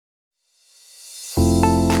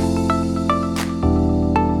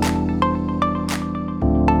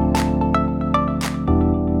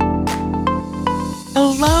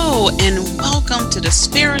Welcome to the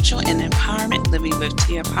Spiritual and Empowerment Living with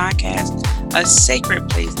Tia podcast, a sacred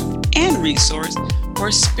place and resource for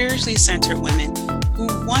spiritually centered women who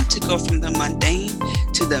want to go from the mundane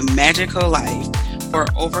to the magical life, for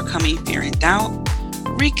overcoming fear and doubt,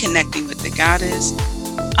 reconnecting with the goddess,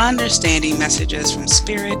 understanding messages from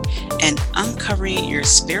spirit, and uncovering your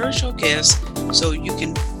spiritual gifts so you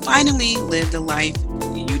can finally live the life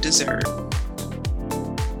you deserve.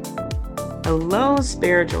 Hello,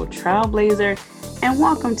 spiritual trailblazer, and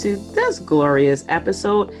welcome to this glorious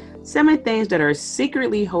episode, 7 things that are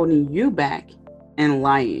secretly holding you back in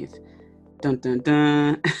life. Dun, dun,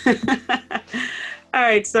 dun. All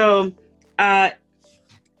right, so I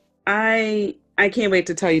can't wait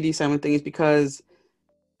to tell you these 7 things because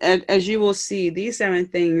as you will see, these 7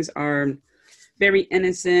 things are very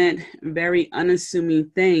innocent, very unassuming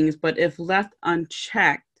things, but if left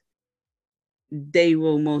unchecked, they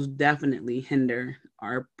will most definitely hinder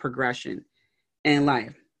our progression in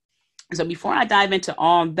life. So before I dive into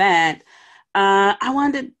all that, I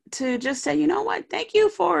wanted to just say, you know what? Thank you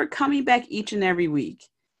for coming back each and every week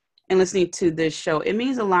and listening to this show. It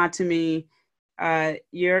means a lot to me.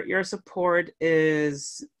 Your support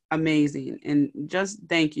is amazing, and just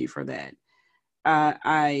thank you for that.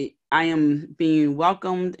 I am being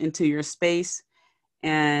welcomed into your space,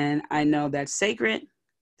 and I know that's sacred.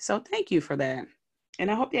 So thank you for that. And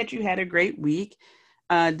I hope that you had a great week.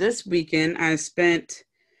 This weekend, I spent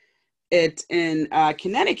it in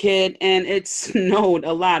Connecticut, and it snowed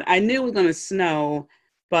a lot. I knew it was going to snow,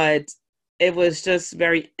 but it was just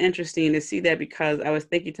very interesting to see that because I was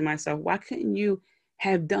thinking to myself, why couldn't you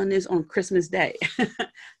have done this on Christmas Day?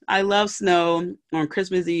 I love snow on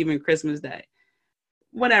Christmas Eve and Christmas Day.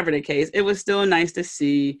 Whatever the case, it was still nice to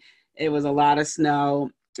see. It was a lot of snow.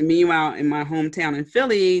 Meanwhile, in my hometown in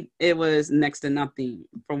Philly, it was next to nothing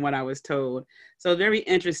from what I was told. So very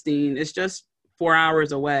interesting. It's just 4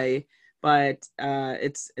 hours away, but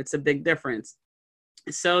it's a big difference.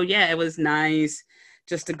 So yeah, it was nice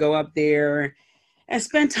just to go up there and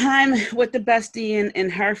spend time with the bestie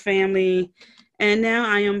and her family. And now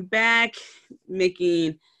I am back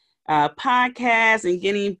making podcasts and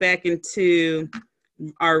getting back into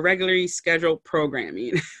our regularly scheduled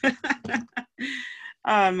programming.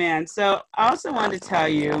 Oh man. So I also wanted to tell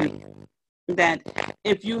you that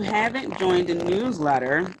if you haven't joined the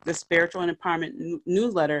newsletter, the Spiritual and Empowerment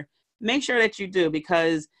newsletter, make sure that you do,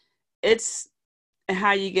 because it's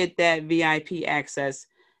how you get that VIP access,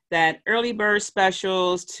 that early bird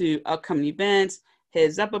specials to upcoming events,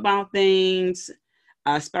 heads up about things,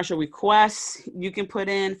 special requests you can put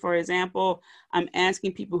in. For example, I'm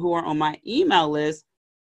asking people who are on my email list,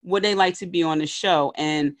 would they like to be on the show?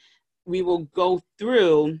 And we will go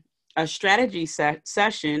through a strategy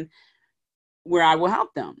session where I will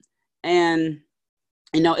help them. And,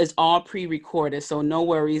 it's all pre-recorded, so no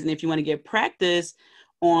worries. And if you want to get practice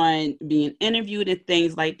on being interviewed and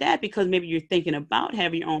things like that, because maybe you're thinking about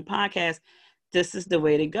having your own podcast, this is the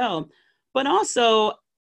way to go. But also,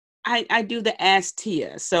 I do the Ask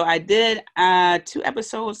Tia. So I did 2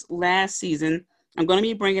 episodes last season. I'm going to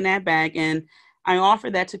be bringing that back, and I offer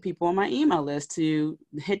that to people on my email list to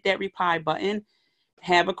hit that reply button,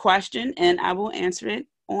 have a question, and I will answer it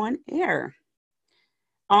on air.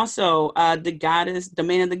 Also, the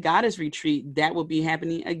Domain of the Goddess retreat, that will be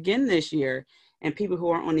happening again this year. And people who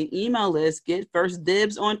are on the email list get first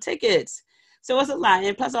dibs on tickets. So it's a lot.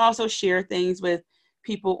 And plus I also share things with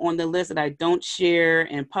people on the list that I don't share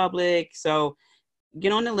in public. So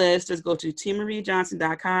get on the list. Just go to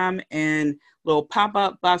tmariejohnson.com and little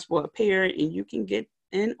pop-up box will appear and you can get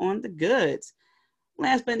in on the goods.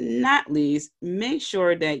 Last but not least, make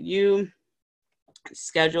sure that you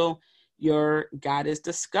schedule your goddess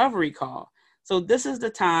discovery call. So this is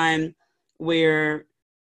the time where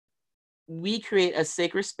we create a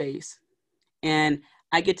sacred space and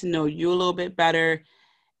I get to know you a little bit better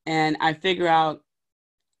and I figure out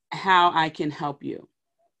how I can help you.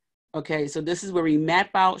 Okay, so this is where we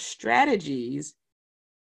map out strategies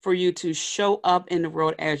for you to show up in the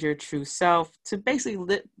world as your true self, to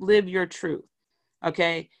basically live your truth.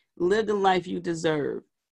 Okay, live the life you deserve,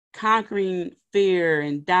 conquering fear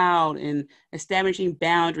and doubt and establishing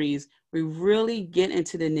boundaries. We really get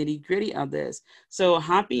into the nitty gritty of this. So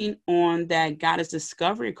hopping on that goddess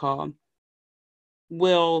discovery call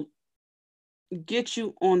will get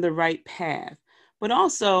you on the right path, but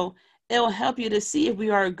also it will help you to see if we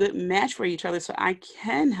are a good match for each other, so I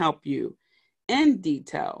can help you in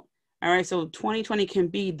detail. All right, so 2020 can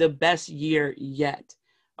be the best year yet.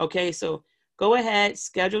 Okay, so go ahead,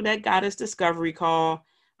 schedule that goddess discovery call.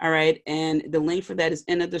 All right, and the link for that is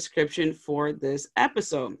in the description for this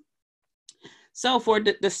episode. So for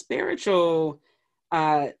the spiritual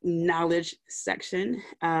knowledge section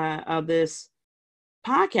of this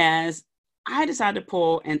podcast, I decided to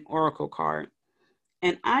pull an oracle card.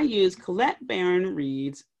 And I use Colette Baron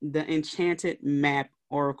Reid's The Enchanted Map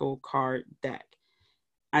Oracle Card Deck.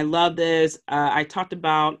 I love this. I talked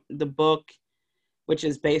about the book, which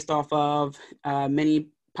is based off of many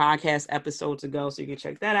podcast episodes ago, so you can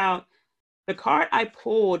check that out. The card I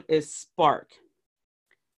pulled is Spark.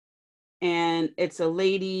 And it's a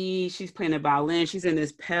lady, she's playing a violin. She's in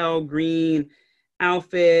this pale green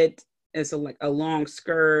outfit. It's like a long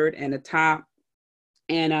skirt and a top.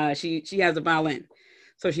 And she has a violin.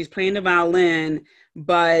 So she's playing the violin,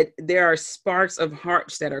 but there are sparks of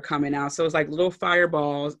hearts that are coming out. So it's like little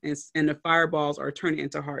fireballs, and the fireballs are turning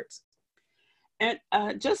into hearts. And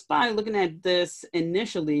just by looking at this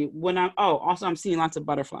initially, I'm seeing lots of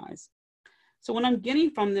butterflies. So what I'm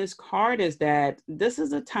getting from this card is that this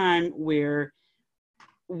is a time where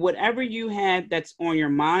whatever you have that's on your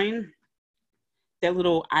mind, that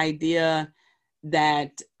little idea,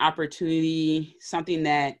 that opportunity, something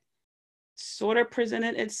that sort of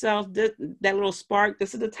presented itself, that little spark,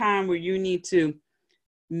 this is the time where you need to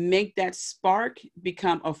make that spark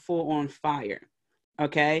become a full-on fire.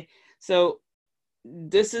 Okay, so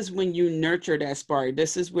this is when you nurture that spark.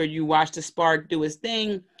 This is where you watch the spark do its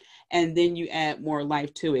thing, and then you add more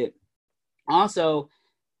life to it. Also,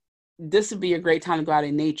 this would be a great time to go out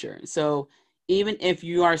in nature. So even if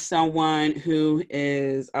you are someone who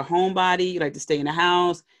is a homebody, you like to stay in the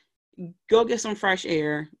house, go get some fresh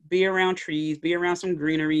air, be around trees, be around some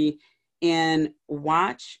greenery, and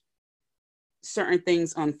watch certain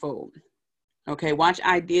things unfold. Okay, watch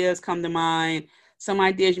ideas come to mind. Some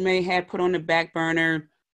ideas you may have put on the back burner.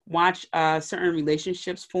 Watch certain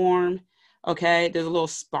relationships form. Okay, there's a little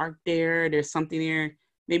spark there. There's something there.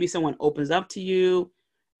 Maybe someone opens up to you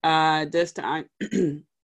this time.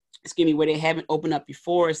 Excuse me, where they haven't opened up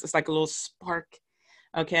before. It's like a little spark.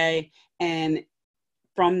 Okay, and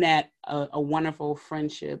from that, a wonderful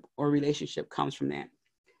friendship or relationship comes from that.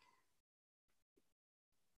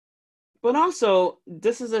 But also,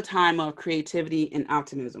 this is a time of creativity and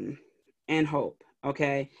optimism and hope,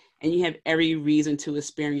 okay? And you have every reason to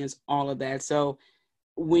experience all of that. So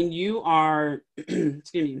when you are, excuse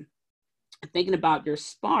me, thinking about your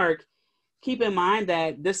spark, keep in mind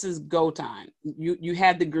that this is go time. You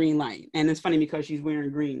have the green light. And it's funny because she's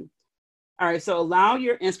wearing green. All right, so allow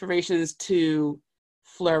your inspirations to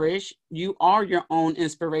flourish. You are your own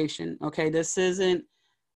inspiration, okay? This isn't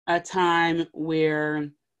a time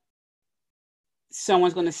where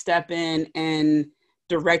someone's going to step in and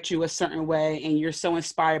direct you a certain way and you're so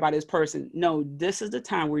inspired by this person. No, this is the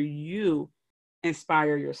time where you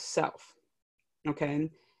inspire yourself,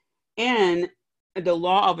 okay? And the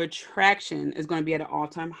law of attraction is going to be at an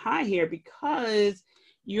all-time high here because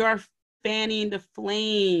you are fanning the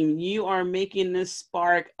flame. You are making this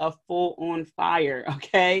spark a full-on fire,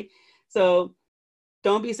 okay? So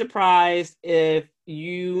don't be surprised if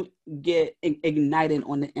you get ignited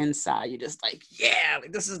on the inside. You're just like, yeah,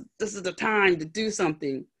 like this is the time to do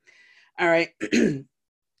something. All right.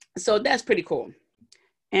 So that's pretty cool.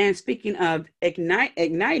 And speaking of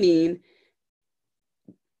igniting,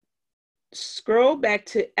 scroll back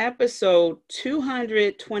to episode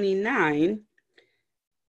 229,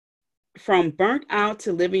 From Burnt Out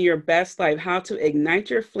to Living Your Best Life, How to Ignite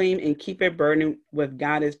Your Flame and Keep It Burning with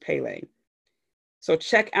Goddess Pele. So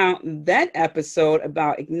check out that episode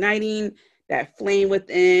about igniting that flame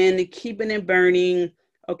within, keeping it burning,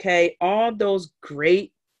 okay? All those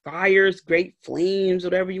great fires, great flames,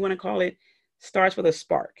 whatever you want to call it, starts with a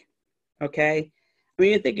spark, okay? I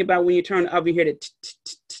mean, you think about when you turn the oven, you hear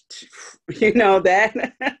the, you know that.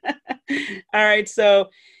 All right,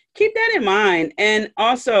 so keep that in mind. And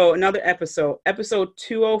also another episode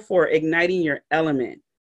 204, Igniting Your Element.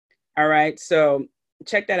 All right, so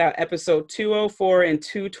check that out, episode 204 and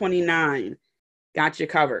 229. Got you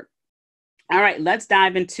covered. All right, let's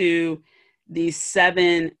dive into these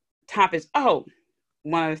 7 topics. Oh,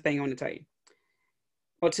 one other thing I want to tell you.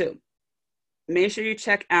 Well, 2. Make sure you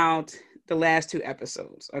check out the last 2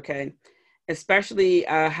 episodes, okay? Especially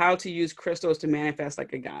how to use crystals to manifest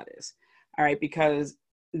like a goddess. All right, because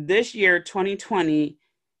this year, 2020,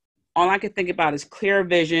 all I can think about is clear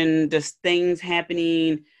vision, just things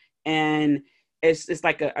happening, and it's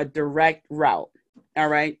like a direct route. All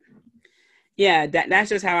right. Yeah, that's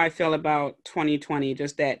just how I feel about 2020,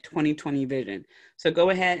 just that 2020 vision. So go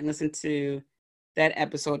ahead and listen to that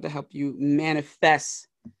episode to help you manifest,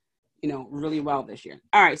 really well this year.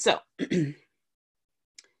 All right. So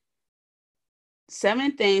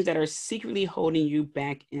 7 things that are secretly holding you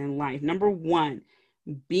back in life. Number 1,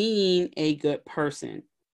 being a good person.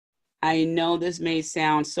 I know this may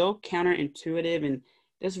sound so counterintuitive and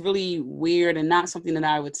just really weird and not something that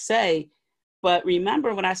I would say, but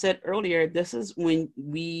remember what I said earlier, this is when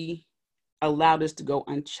we allow this to go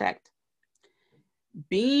unchecked.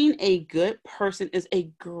 Being a good person is a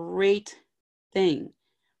great thing,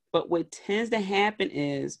 but what tends to happen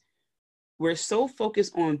is we're so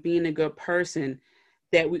focused on being a good person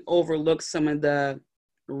that we overlook some of the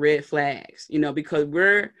red flags, because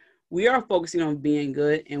we are focusing on being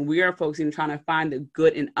good and we are focusing on trying to find the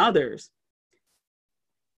good in others,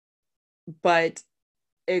 but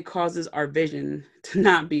it causes our vision to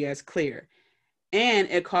not be as clear, and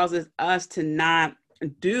it causes us to not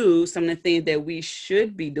do some of the things that we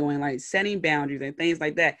should be doing, like setting boundaries and things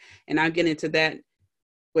like that. And I'll get into that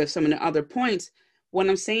with some of the other points. What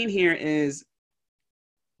I'm saying here is,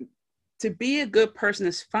 to be a good person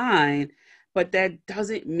is fine, but that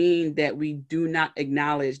doesn't mean that we do not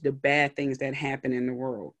acknowledge the bad things that happen in the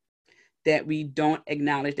world, that we don't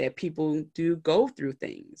acknowledge that people do go through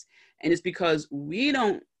things. And it's because we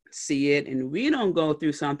don't see it and we don't go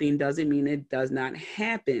through something doesn't mean it does not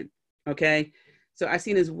happen. Okay. So I've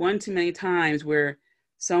seen this one too many times where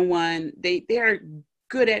someone, they are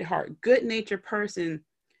good at heart, good natured person,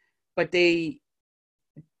 but they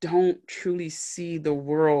don't truly see the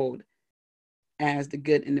world as the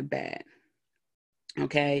good and the bad.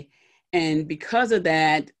 Okay. And because of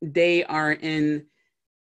that, they are in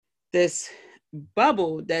this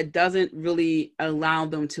bubble that doesn't really allow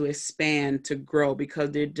them to expand, to grow,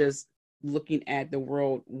 because they're just looking at the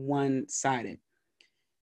world one-sided.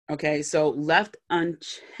 Okay. So left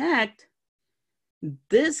unchecked,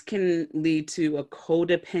 this can lead to a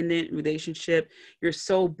codependent relationship. You're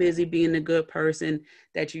so busy being a good person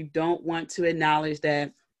that you don't want to acknowledge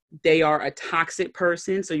that they are a toxic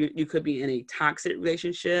person. So you could be in a toxic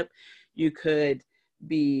relationship. You could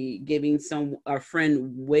be giving a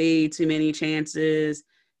friend way too many chances,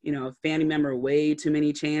 a family member way too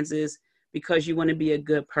many chances, because you want to be a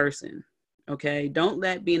good person. Okay. Don't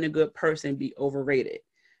let being a good person be overrated.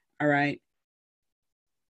 All right.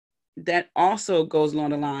 That also goes along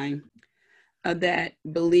the line of that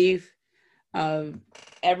belief of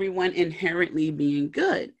everyone inherently being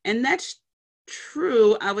good. And that's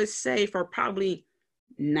true, I would say, for probably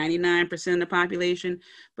 99% of the population.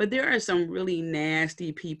 But there are some really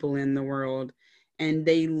nasty people in the world, and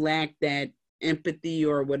they lack that empathy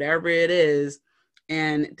or whatever it is,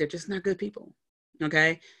 and they're just not good people.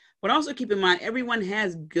 Okay. But also keep in mind, everyone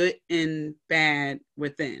has good and bad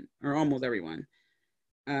within, or almost everyone.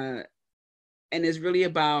 And it's really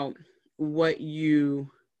about what you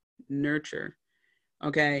nurture.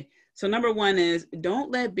 Okay. So number one is,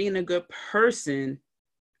 don't let being a good person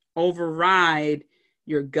override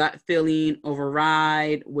your gut feeling,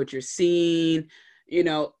 override what you're seeing,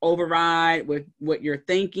 override with what you're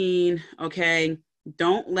thinking. Okay.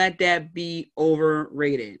 Don't let that be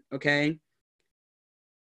overrated. Okay.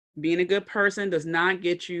 Being a good person does not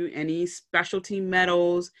get you any specialty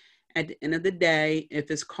medals at the end of the day if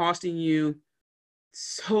it's costing you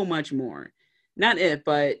so much more. Not if,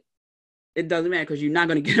 but it doesn't matter, because you're not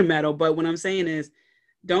going to get a medal. But what I'm saying is,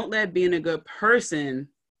 don't let being a good person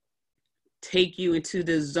take you into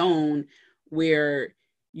the zone where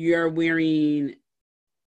you're wearing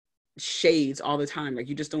shades all the time. Like,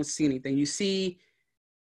 you just don't see anything. You see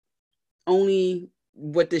only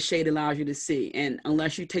what the shade allows you to see. And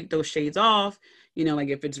unless you take those shades off, like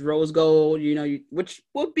if it's rose gold, which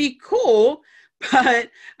would be cool, but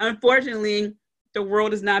unfortunately, the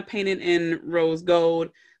world is not painted in rose gold.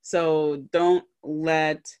 So don't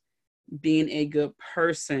let being a good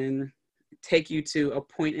person take you to a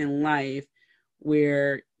point in life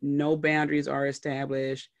where no boundaries are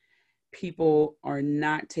established, people are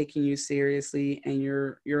not taking you seriously, and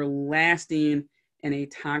you're lasting in a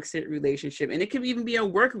toxic relationship. And it could even be a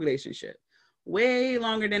work relationship way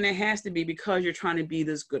longer than it has to be, because you're trying to be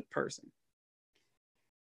this good person.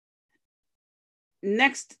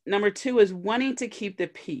 Next, number two is wanting to keep the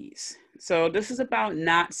peace. So this is about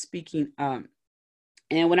not speaking up.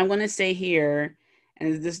 And what I'm going to say here,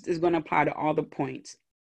 and this is going to apply to all the points,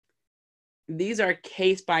 these are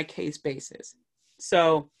case by case basis.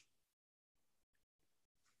 So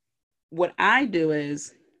what I do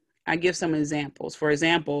is I give some examples. For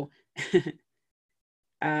example,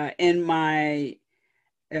 in my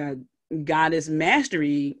Goddess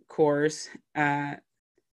Mastery course,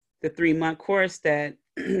 the 3-month course that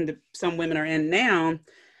some women are in now,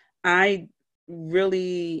 I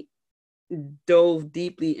really dove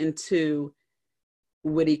deeply into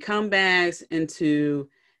witty comebacks, into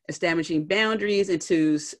establishing boundaries,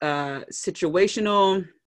 into situational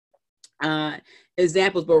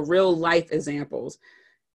examples, but real life examples,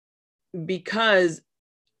 because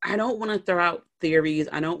I don't want to throw out theories.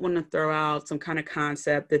 I don't want to throw out some kind of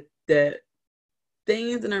concept that the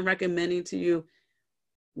things that I'm recommending to you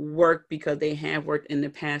work because they have worked in the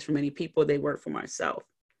past for many people. They work for myself.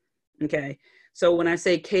 Okay. So when I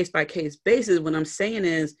say case by case basis, what I'm saying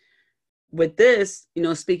is with this,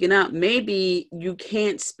 speaking up, maybe you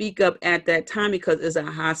can't speak up at that time because it's a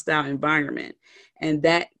hostile environment and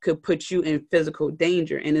that could put you in physical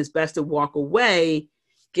danger. And it's best to walk away,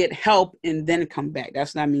 get help, and then come back.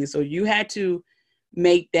 That's what I mean. So you had to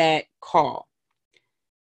make that call.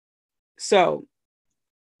 So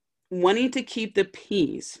wanting to keep the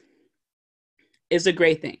peace is a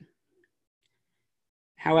great thing.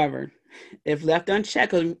 However, if left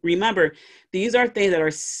unchecked, because remember, these are things that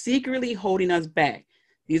are secretly holding us back.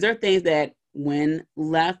 These are things that, when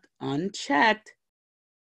left unchecked,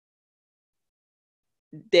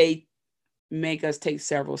 they make us take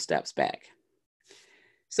several steps back.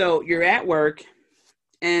 So you're at work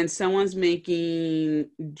and someone's making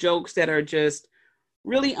jokes that are just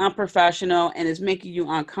really unprofessional and is making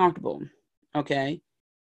you uncomfortable. Okay.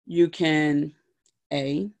 You can,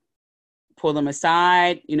 pull them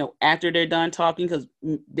aside, after they're done talking, because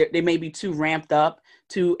they may be too amped up,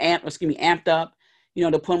 to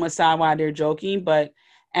pull them aside while they're joking. But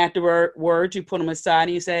afterwards, you pull them aside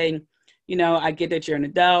and you say, I get that you're an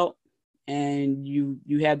adult and you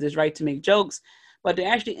have this right to make jokes, but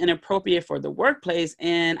they're actually inappropriate for the workplace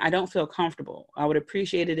and I don't feel comfortable. I would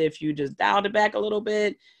appreciate it if you just dialed it back a little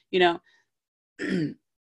bit.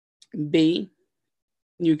 B,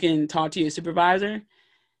 you can talk to your supervisor,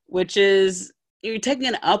 which is, you're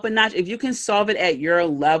taking it up a notch. If you can solve it at your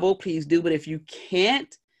level, please do. But if you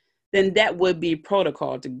can't, then that would be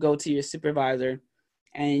protocol to go to your supervisor.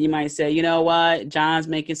 And you might say, you know what, John's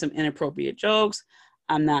making some inappropriate jokes.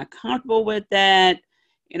 I'm not comfortable with that.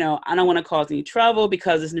 I don't want to cause any trouble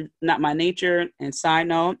because it's not my nature. And side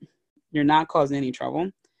note, you're not causing any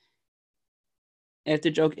trouble. If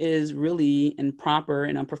the joke is really improper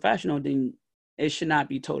and unprofessional, then it should not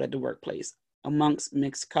be told at the workplace amongst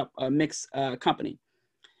mixed company.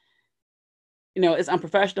 It's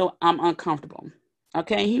unprofessional. I'm uncomfortable.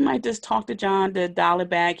 Okay. He might just talk to John to dial it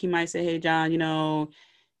back. He might say, hey, John,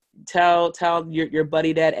 tell your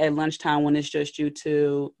buddy that at lunchtime when it's just you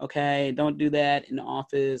two. Okay. Don't do that in the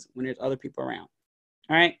office when there's other people around.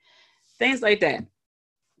 All right. Things like that.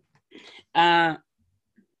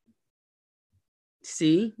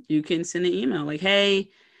 See, you can send an email like,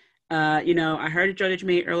 hey, I heard a joke that you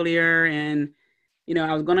made earlier and,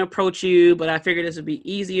 I was going to approach you, but I figured this would be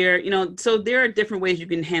easier, so there are different ways you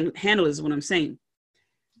can handle this is what I'm saying.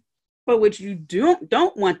 But what you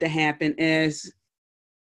don't want to happen is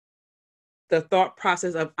the thought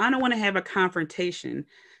process of, I don't want to have a confrontation,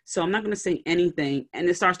 so I'm not going to say anything. And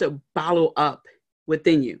it starts to bottle up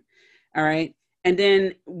within you. All right. And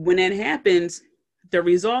then when that happens, the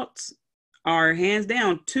results are hands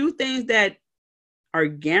down two things that are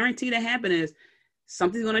guaranteed to happen is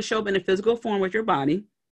something's going to show up in a physical form with your body.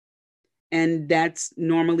 And that's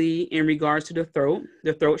normally in regards to the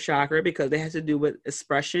throat chakra, because it has to do with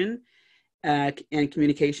expression and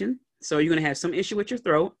communication. So you're going to have some issue with your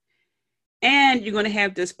throat and you're going to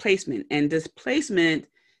have displacement. And displacement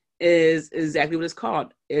is exactly what it's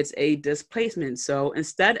called. It's a displacement. So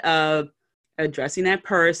instead of addressing that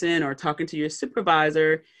person or talking to your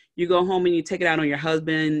supervisor, you go home and you take it out on your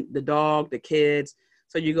husband, the dog, the kids.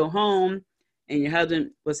 So you go home and your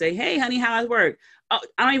husband will say, hey, honey, how's work? Oh,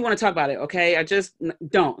 I don't even want to talk about it. Okay. I just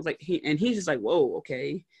don't. It's like he's just like, whoa,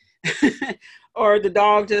 okay. Or the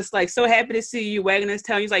dog just like so happy to see you wagging his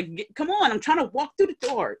tail. He's like, come on, I'm trying to walk through the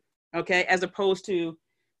door. Okay. As opposed to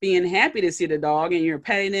being happy to see the dog and you're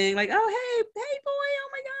petting like, oh, hey boy, oh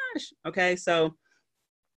my gosh. Okay. So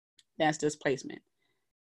that's displacement.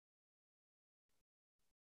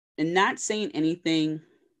 And not saying anything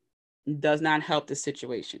does not help the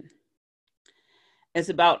situation. It's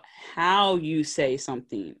about how you say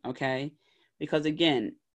something, okay? Because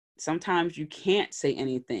again, sometimes you can't say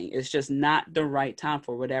anything. It's just not the right time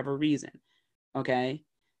for whatever reason, okay?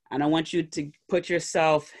 I don't want you to put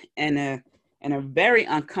yourself in a very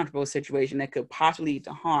uncomfortable situation that could possibly lead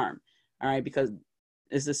to harm, all right? Because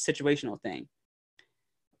it's a situational thing.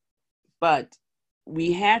 But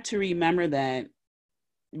we have to remember that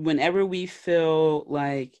whenever we feel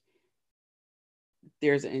like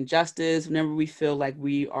there's an injustice, whenever we feel like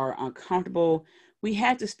we are uncomfortable, we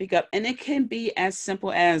have to speak up. And it can be as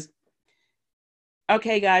simple as,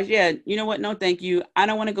 okay, guys, yeah, you know what? No, thank you. I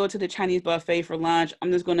don't want to go to the Chinese buffet for lunch.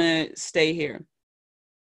 I'm just going to stay here.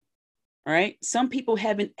 All right. Some people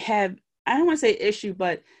I don't want to say issue,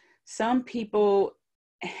 but some people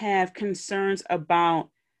have concerns about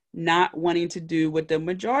not wanting to do what the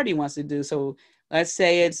majority wants to do. So let's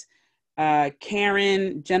say it's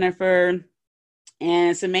Karen, Jennifer,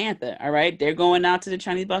 and Samantha. All right. They're going out to the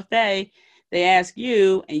Chinese buffet. They ask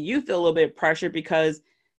you, and you feel a little bit pressured because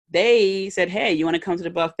they said, hey, you want to come to the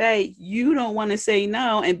buffet? You don't want to say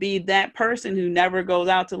no and be that person who never goes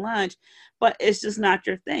out to lunch, but it's just not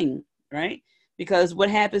your thing, right? Because what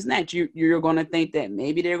happens next? You're going to think that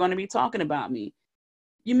maybe they're going to be talking about me.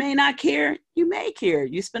 You may not care. You may care.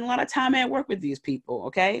 You spend a lot of time at work with these people,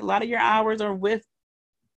 okay? A lot of your hours are with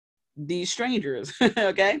these strangers,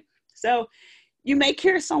 okay? So you may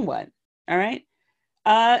care somewhat, all right?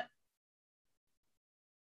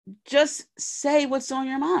 Just say what's on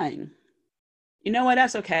your mind. You know what?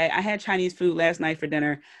 That's okay. I had Chinese food last night for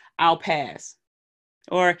dinner. I'll pass.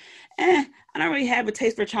 Or, I don't really have a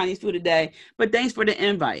taste for Chinese food today, but thanks for the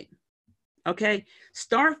invite. Okay?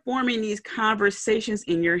 Start forming these conversations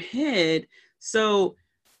in your head so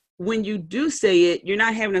when you do say it, you're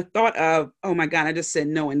not having a thought of, oh my God, I just said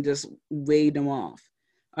no and just waved them off.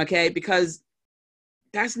 Okay? Because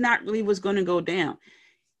that's not really what's going to go down.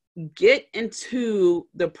 Get into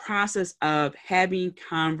the process of having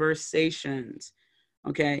conversations.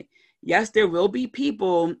 Okay. Yes, there will be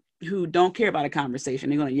people who don't care about a conversation.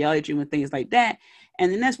 They're going to yell at you and things like that.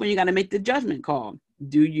 And then that's when you got to make the judgment call.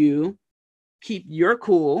 Do you keep your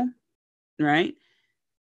cool, right?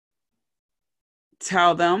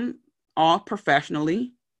 Tell them all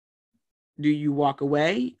professionally. Do you walk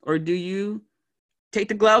away or do you take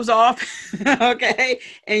the gloves off? Okay.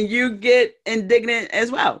 And you get indignant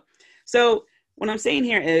as well. So what I'm saying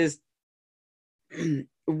here is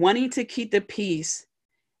wanting to keep the peace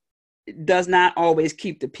does not always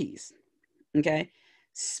keep the peace. Okay.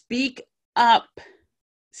 Speak up.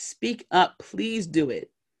 Speak up. Please do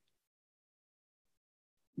it.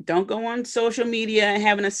 Don't go on social media and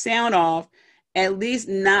having a sound off, at least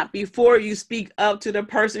not before you speak up to the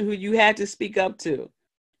person who you had to speak up to.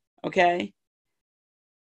 Okay.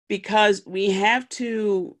 Because we have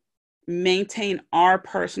to maintain our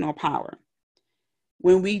personal power.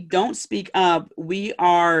 When we don't speak up, we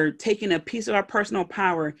are taking a piece of our personal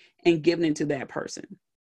power and giving it to that person.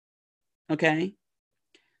 Okay?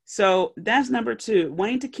 So that's number 2,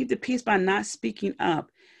 wanting to keep the peace by not speaking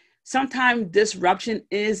up. Sometimes disruption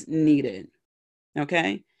is needed.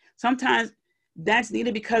 Okay? Sometimes that's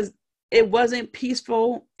needed because it wasn't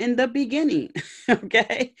peaceful in the beginning.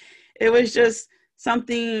 Okay? It was just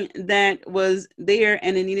something that was there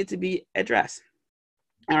and it needed to be addressed.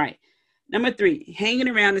 All right. Number 3, hanging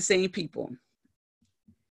around the same people.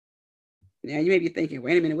 Now you may be thinking,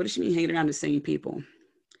 wait a minute, what does she mean hanging around the same people?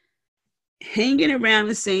 Hanging around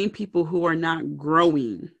the same people who are not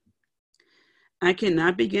growing. I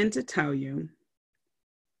cannot begin to tell you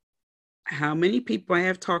how many people I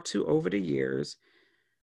have talked to over the years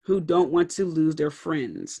who don't want to lose their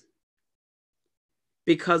friends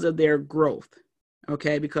because of their growth.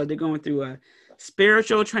 Okay, because they're going through a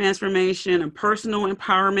spiritual transformation, a personal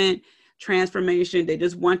empowerment transformation. They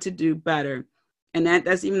just want to do better. And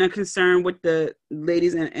that's even a concern with the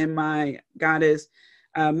ladies in my Goddess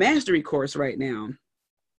Mastery course right now.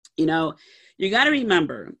 You know, you got to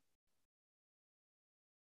remember,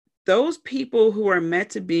 those people who are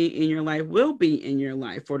meant to be in your life will be in your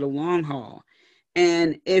life for the long haul.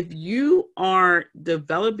 And if you are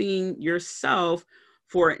developing yourself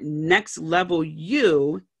for next level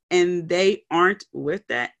you, and they aren't with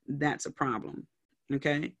that, that's a problem.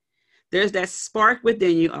 Okay. There's that spark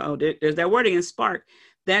within you. Oh, there's that word again, spark.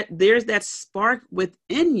 That there's that spark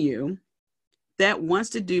within you that wants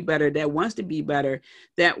to do better, that wants to be better,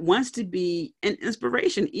 that wants to be an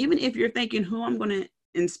inspiration. Even if you're thinking, who I'm going to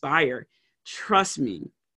inspire, trust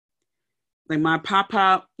me. Like my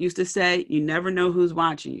pop used to say, you never know who's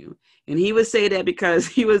watching you. And he would say that because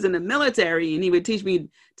he was in the military, and he would teach me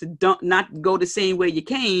to not go the same way you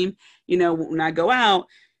came, you know, when I go out,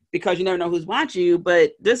 because you never know who's watching you.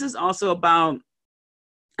 But this is also about,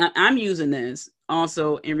 I'm using this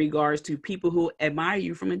also in regards to people who admire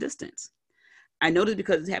you from a distance. I know this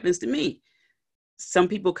because it happens to me. Some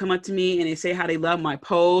people come up to me and they say how they love my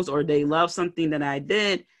pose or they love something that I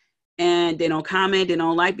did, and they don't comment, they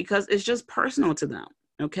don't like, because it's just personal to them.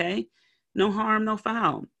 Okay. No harm, no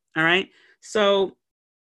foul. All right. So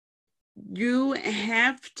you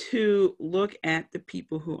have to look at the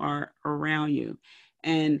people who are around you.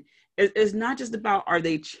 And it's not just about, are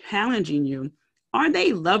they challenging you? Are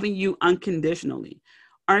they loving you unconditionally?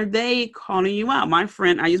 Are they calling you out? My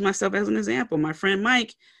friend, I use myself as an example. My friend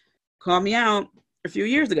Mike called me out a few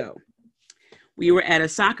years ago. We were at a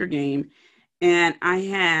soccer game, And I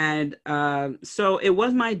had, so it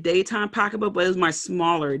was my daytime pocketbook, but it was my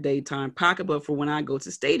smaller daytime pocketbook for when I go to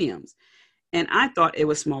stadiums. And I thought it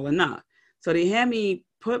was small enough. So they had me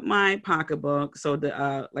put my pocketbook. So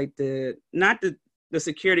not the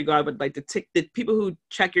security guard, but like the people who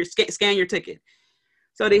check scan your ticket.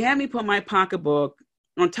 So they had me put my pocketbook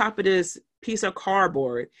on top of this piece of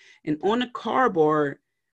cardboard. And on the cardboard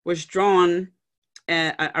was drawn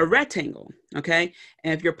a rectangle, okay?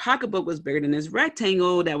 And if your pocketbook was bigger than this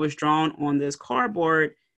rectangle that was drawn on this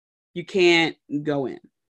cardboard, you can't go in.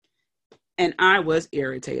 And I was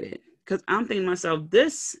irritated because I'm thinking to myself,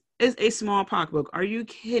 this is a small pocketbook. Are you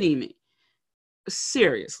kidding me?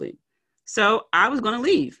 Seriously. So I was going to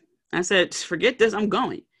leave. I said, forget this, I'm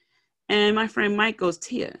going. And my friend Mike goes,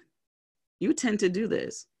 Tia, you tend to do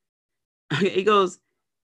this. He goes,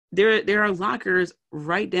 there are lockers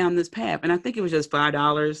right down this path. And I think it was just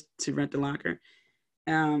 $5 to rent the locker.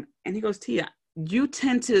 And he goes, Tia, you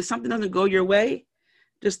tend to, something doesn't go your way,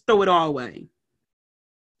 just throw it all away.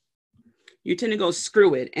 You tend to go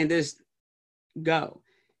screw it and just go.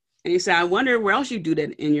 And he said, I wonder where else you do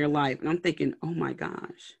that in your life. And I'm thinking, oh my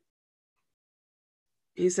gosh.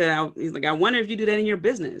 He said, he's like, I wonder if you do that in your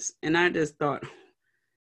business. And I just thought,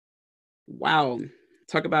 wow,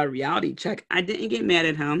 talk about a reality check. I didn't get mad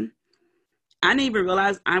at him. I didn't even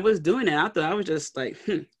realize I was doing it. I thought I was just like,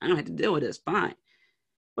 I don't have to deal with this, fine.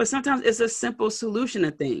 But sometimes it's a simple solution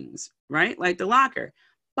to things, right? Like the locker.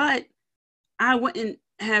 But I wouldn't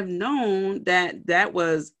have known that that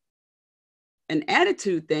was an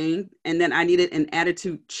attitude thing and then I needed an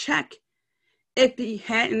attitude check if he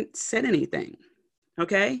hadn't said anything,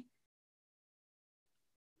 okay?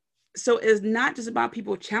 So it's not just about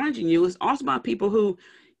people challenging you, it's also about people who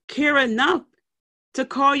care enough to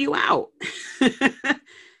call you out,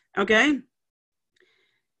 okay?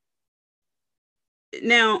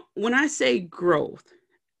 Now, when I say growth,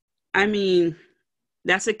 I mean,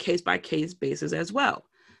 that's a case-by-case basis as well.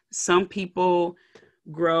 Some people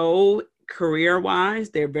grow career-wise,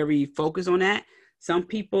 they're very focused on that. Some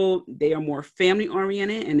people, they are more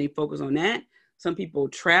family-oriented and they focus on that. Some people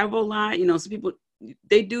travel a lot, some people,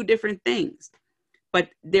 they do different things. But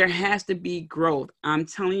there has to be growth. I'm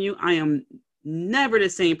telling you, I am never the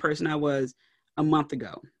same person I was a month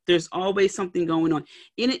ago. There's always something going on.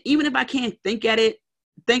 Even if I can't think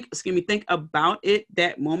about it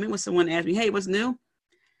that moment when someone asks me, hey, what's new?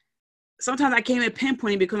 Sometimes I can't even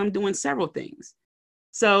pinpoint it because I'm doing several things.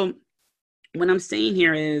 So what I'm saying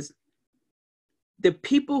here is the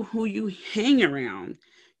people who you hang around,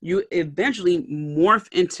 you eventually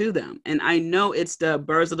morph into them. And I know it's the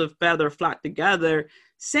birds of the feather flock together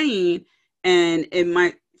saying, and it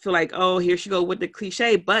might feel like, oh, here she go with the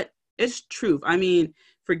cliche, but it's truth. I mean,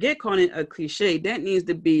 forget calling it a cliche. That needs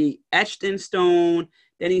to be etched in stone.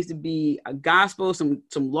 That needs to be a gospel, some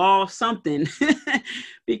law, something,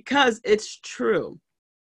 because it's true.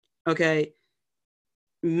 Okay.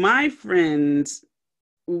 My friends,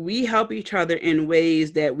 we help each other in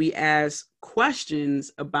ways that we ask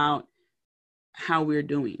questions about how we're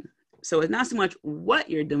doing. So it's not so much what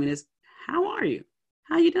you're doing, it's how are you?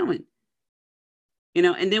 How are you doing?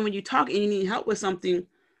 And then when you talk and you need help with something,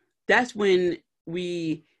 that's when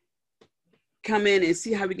we come in and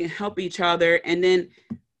see how we can help each other. And then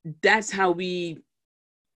that's how we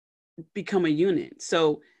become a unit.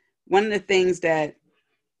 So one of the things that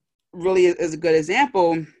really is a good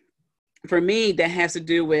example for me that has to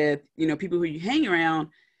do with, people who you hang around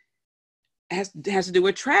has to do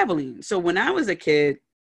with traveling. So when I was a kid,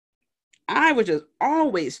 I was just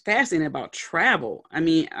always fascinated about travel. I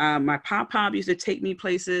mean, my pop used to take me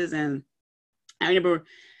places, and I remember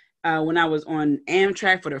when I was on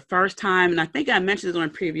Amtrak for the first time, and I think I mentioned this on a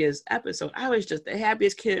previous episode, I was just the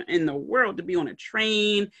happiest kid in the world to be on a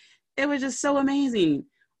train. It was just so amazing.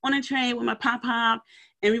 On a train with my pop,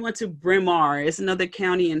 and we went to Bryn Mawr. It's another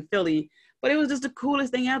county in Philly, but it was just the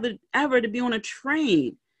coolest thing ever to be on a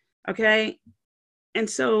train. Okay. And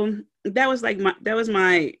so that was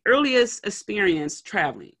my earliest experience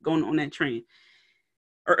traveling, going on that train,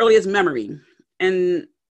 or earliest memory. And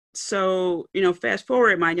so, fast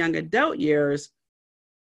forward my young adult years,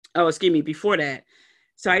 before that.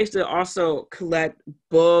 So I used to also collect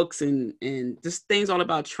books and just things all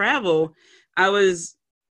about travel. I was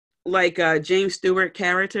like a James Stewart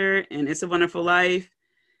character in It's a Wonderful Life.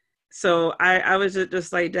 So I was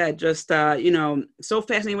just like that, just, so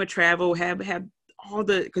fascinated with travel, have all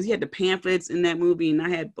because he had the pamphlets in that movie and I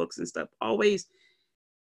had books and stuff, always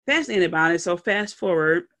fascinated about it. So fast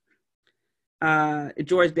forward,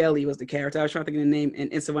 George Bailey was the character. I was trying to think of the name in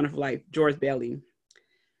It's a Wonderful Life, George Bailey.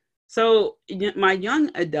 So my young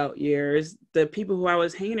adult years, the people who I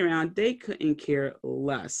was hanging around, they couldn't care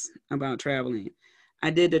less about traveling. I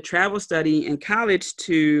did a travel study in college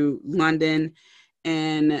to London,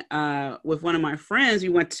 and with one of my friends, we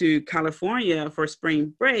went to California for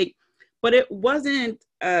spring break, but it wasn't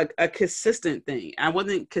a consistent thing. I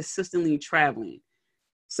wasn't consistently traveling.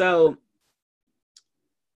 So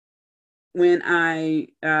when I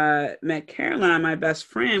met Caroline, my best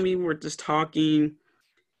friend, we were just talking.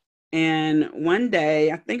 And one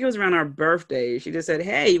day, I think it was around our birthday, she just said,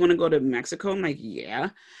 "Hey, you want to go to Mexico?" I'm like,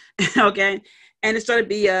 "Yeah." Okay. And it started to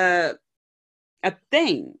be a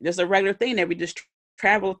thing, just a regular thing that we just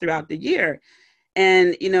travel throughout the year.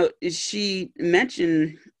 And, she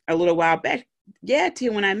mentioned a little while back, "Yeah,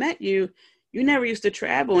 Tia, when I met you, you never used to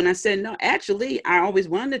travel." And I said, "No, actually, I always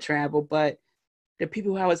wanted to travel, but the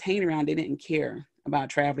people who I was hanging around, they didn't care about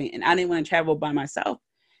traveling. And I didn't want to travel by myself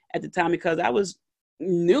at the time because I was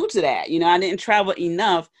new to that. I didn't travel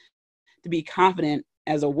enough to be confident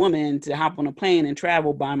as a woman to hop on a plane and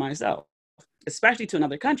travel by myself, especially to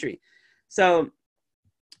another country. So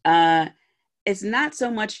uh, it's not so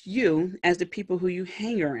much you as the people who you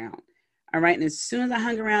hang around. All right. And as soon as I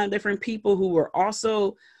hung around different people who were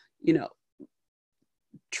also, you know,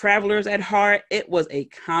 travelers at heart, it was a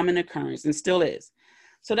common occurrence and still is.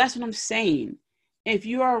 So that's what I'm saying. If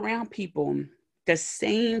you are around people, the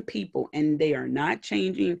same people, and they are not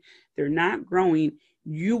changing, they're not growing,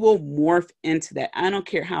 you will morph into that. I don't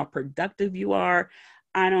care how productive you are.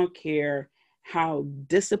 I don't care how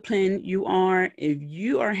disciplined you are. If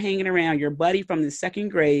you are hanging around your buddy from the second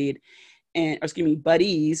grade,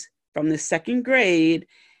 buddies from the second grade,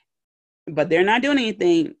 but they're not doing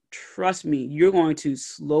anything, trust me, you're going to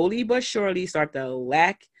slowly but surely start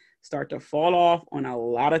to fall off on a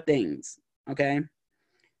lot of things. Okay.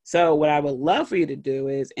 So what I would love for you to do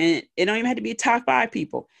is, and it don't even have to be top 5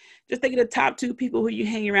 people, just think of the top 2 people who you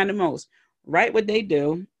hang around the most. Write what they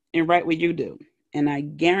do and write what you do. And I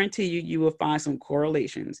guarantee you will find some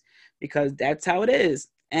correlations because that's how it is.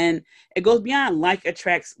 And it goes beyond like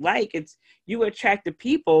attracts like. It's you attract the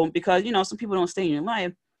people because, some people don't stay in your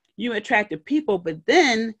life. You attract the people, but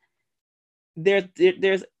then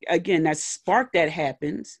there's again that spark that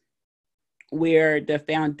happens where the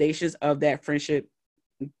foundations of that friendship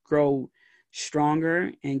grow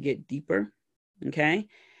stronger and get deeper. Okay.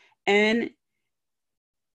 And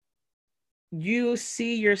you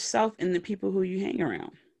see yourself in the people who you hang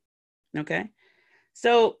around. Okay.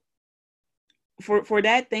 So for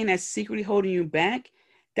that thing that's secretly holding you back,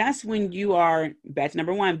 that's when you are back to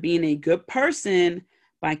number 1, being a good person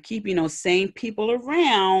by keeping those same people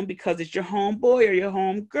around because it's your homeboy or your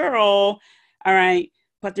home girl. All right.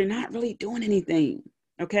 But they're not really doing anything.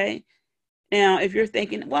 Okay. Now, if you're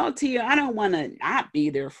thinking, well, Tia, I don't want to not be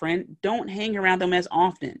their friend, don't hang around them as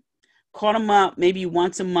often. Call them up maybe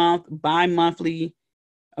once a month, bi-monthly.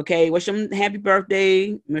 Okay, wish them happy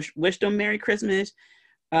birthday, wish them Merry Christmas,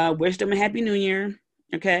 wish them a Happy New Year.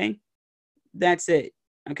 Okay, that's it.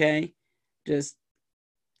 Okay, just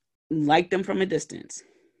like them from a distance.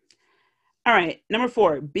 All right, number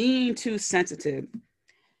 4, being too sensitive.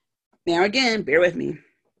 Now, again, bear with me.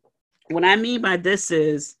 What I mean by this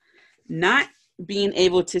is not being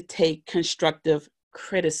able to take constructive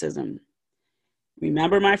criticism.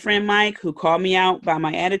 Remember my friend Mike who called me out by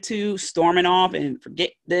my attitude, storming off and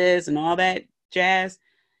forget this and all that jazz?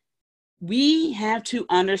 We have to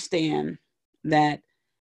understand that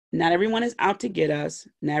not everyone is out to get us.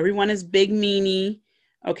 Not everyone is big meanie,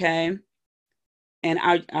 okay? And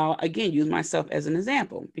I'll again use myself as an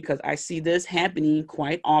example because I see this happening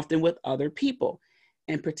quite often with other people,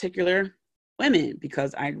 in particular women,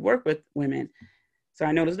 because I work with women. So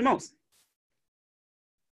I notice the most.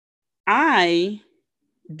 I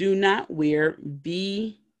do not wear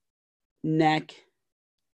V-neck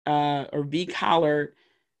or V-collar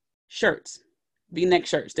shirts. V-neck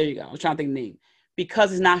shirts. There you go. I was trying to think of the name.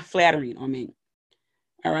 Because it's not flattering on me.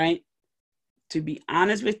 All right. To be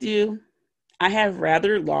honest with you, I have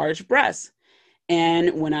rather large breasts.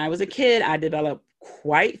 And when I was a kid, I developed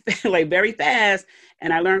quite very fast.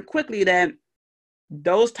 And I learned quickly that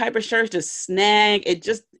those type of shirts just snag. It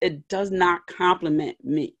does not compliment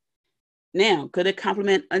me. Now, could it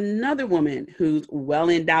compliment another woman who's well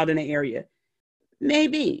endowed in the area?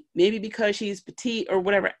 Maybe because she's petite or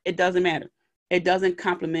whatever. It doesn't matter. It doesn't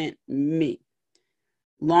compliment me.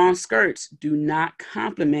 Long skirts do not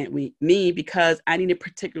compliment me because I need a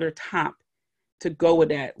particular top to go with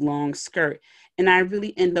that long skirt. And I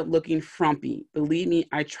really end up looking frumpy. Believe me,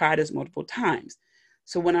 I tried this multiple times.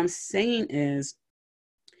 So what I'm saying is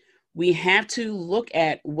we have to look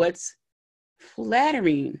at what's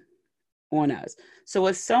flattering on us. So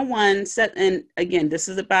if someone said, and again, this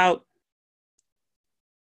is about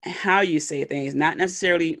how you say things, not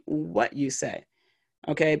necessarily what you say,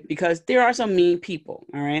 okay? Because there are some mean people,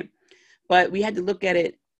 all right? But we had to look at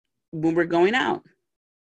it when we're going out.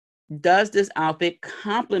 Does this outfit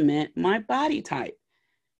complement my body type?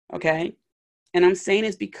 Okay. And I'm saying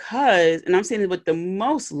this because, and I'm saying it with the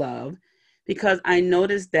most love, because I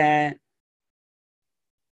noticed that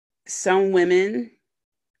some women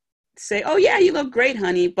say, "Oh yeah, you look great,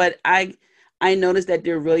 honey," but I noticed that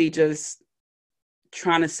they're really just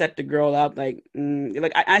trying to set the girl up. Like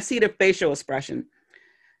I see the facial expression,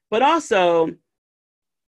 but also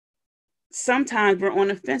sometimes we're on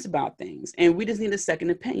the fence about things, and we just need a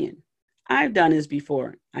second opinion. I've done this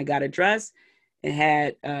before. I got a dress.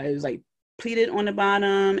 It was like pleated on the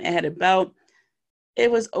bottom. It had a belt. It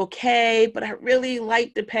was okay, but I really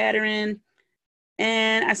liked the pattern.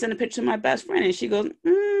 And I sent a picture to my best friend, and she goes,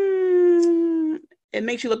 it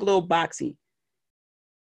makes you look a little boxy.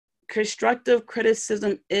 Constructive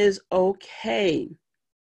criticism is okay.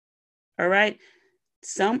 All right.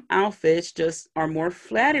 Some outfits just are more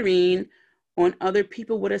flattering on other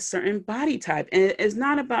people with a certain body type. And it's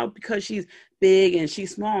not about because she's big and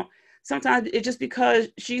she's small. Sometimes it's just because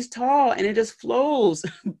she's tall and it just flows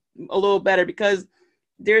a little better because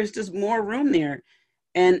there's just more room there.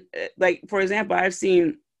 And like, for example, I've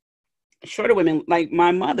seen shorter women, like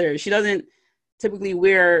my mother, she doesn't typically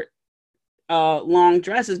wear long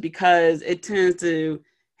dresses because it tends to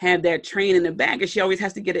have that train in the back and she always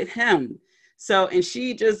has to get it hemmed. So, and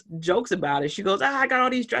she just jokes about it. She goes, I got all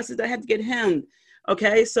these dresses that I had to get hemmed.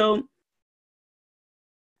 Okay. So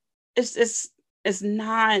it's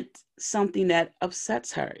not something that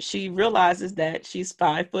upsets her. She realizes that she's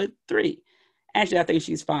 5'3". Actually, I think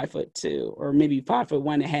she's 5'2" or maybe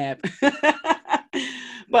 5'1.5".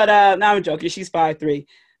 But no, I'm joking. She's 5'3".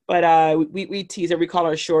 But we tease her. We call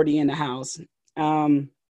her Shorty in the house.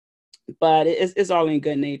 But it's all in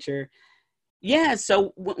good nature. Yeah.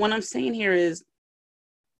 So what I'm saying here is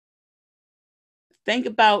think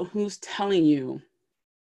about who's telling you,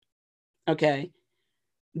 okay,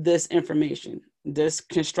 this information, this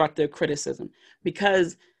constructive criticism,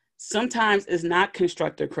 because sometimes it's not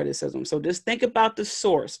constructive criticism. So just think about the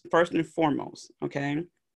source first and foremost, okay?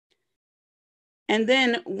 And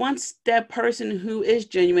then once that person who is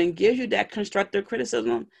genuine gives you that constructive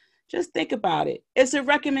criticism, just think about it. It's a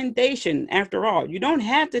recommendation after all. You don't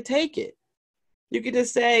have to take it. You could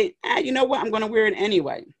just say, you know what? I'm going to wear it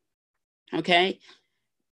anyway, okay?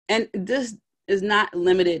 And this is not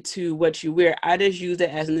limited to what you wear. I just use it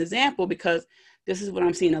as an example because this is what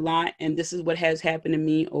I'm seeing a lot. And this is what has happened to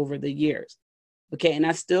me over the years. Okay. And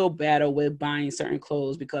I still battle with buying certain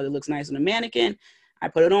clothes because it looks nice on a mannequin. I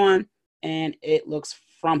put it on and it looks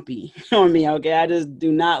frumpy on me. Okay. I just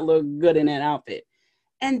do not look good in that outfit.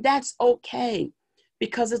 And that's okay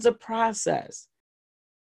because it's a process.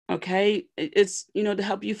 Okay. It's, to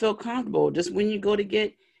help you feel comfortable. Just when you go to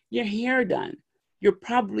get your hair done, you're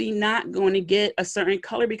probably not going to get a certain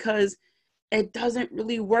color because it doesn't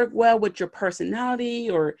really work well with your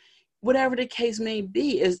personality or whatever the case may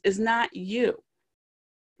be. Is not you,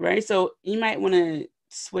 right? So you might want to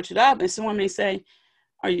switch it up, and someone may say,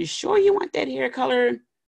 are you sure you want that hair color?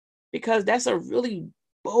 Because that's a really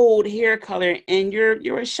bold hair color and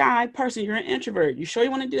you're a shy person, you're an introvert. You sure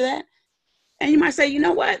you want to do that? And you might say, you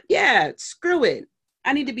know what? Yeah, screw it.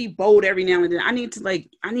 I need to be bold every now and then. I need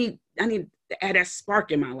to add that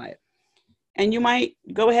spark in my life. And you might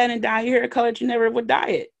go ahead and dye your hair color that you never would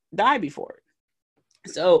dye before.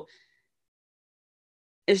 So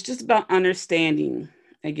it's just about understanding,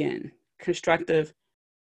 again, constructive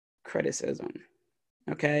criticism.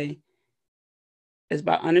 Okay. It's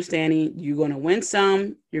about understanding you're going to win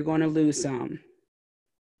some, you're going to lose some.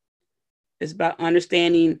 It's about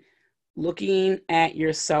understanding, looking at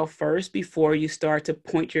yourself first before you start to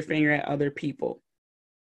point your finger at other people.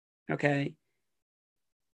 Okay.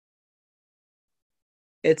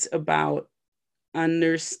 It's about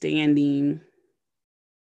understanding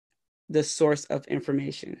the source of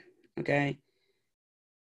information. Okay.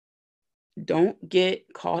 Don't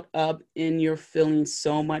get caught up in your feelings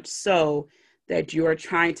so much so that you are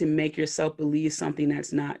trying to make yourself believe something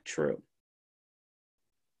that's not true.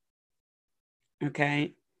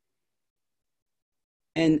 Okay.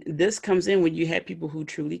 And this comes in when you have people who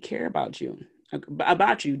truly care about you.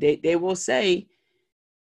 They will say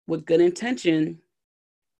with good intention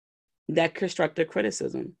that constructive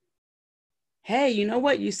criticism. Hey, you know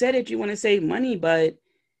what? You said that you want to save money, but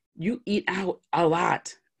you eat out a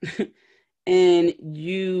lot and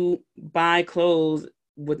you buy clothes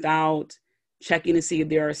without checking to see if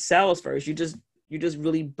there are sales first. you just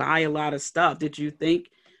really buy a lot of stuff? Did you think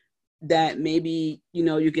that maybe,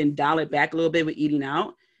 you can dial it back a little bit with eating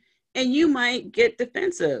out? And you might get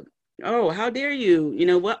defensive. Oh, how dare you? You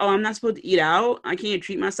know what? Oh, I'm not supposed to eat out. I can't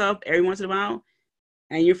treat myself every once in a while.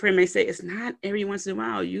 And your friend may say, it's not every once in a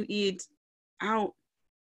while. You eat out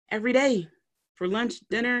every day for lunch,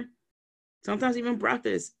 dinner, sometimes even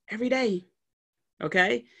breakfast every day.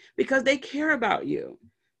 Okay? Because they care about you.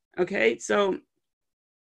 Okay? So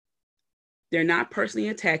they're not personally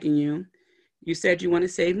attacking you. You said you want to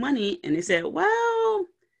save money, and they said, well,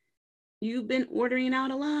 you've been ordering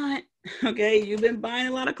out a lot. Okay? You've been buying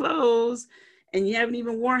a lot of clothes, and you haven't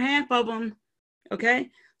even worn half of them. Okay?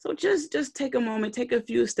 So just take a moment, take a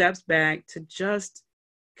few steps back to just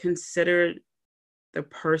consider the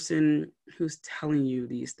person who's telling you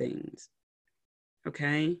these things.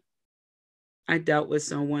 Okay? I dealt with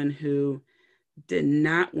someone who did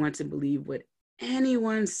not want to believe what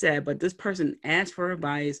anyone said, but this person asked for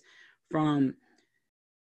advice from,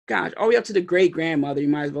 gosh, all the way up to the great grandmother, you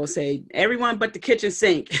might as well say, everyone but the kitchen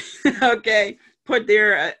sink. Okay? Put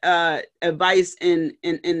their advice in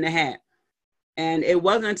the hat. And it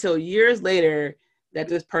wasn't until years later that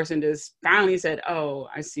this person just finally said, oh,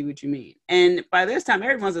 I see what you mean. And by this time,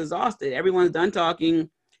 everyone's exhausted. Everyone's done talking.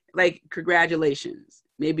 Like, congratulations.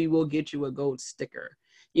 Maybe we'll get you a gold sticker,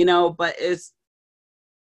 but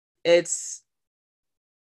it's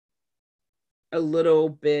a little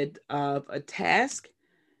bit of a task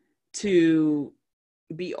to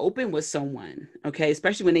be open with someone, okay?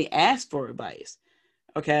 Especially when they ask for advice,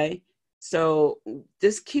 okay? So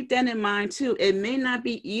just keep that in mind too. It may not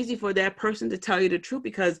be easy for that person to tell you the truth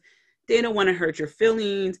because they don't want to hurt your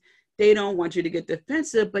feelings. They don't want you to get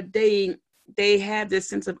defensive, but they have this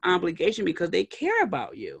sense of obligation because they care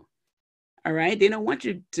about you. All right. They don't want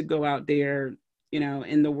you to go out there,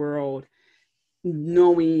 in the world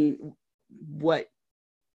knowing what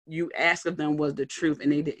you asked of them was the truth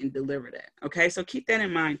and they didn't deliver that. Okay. So keep that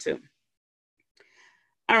in mind too.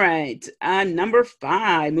 All right. Number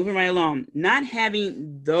 5, moving right along, not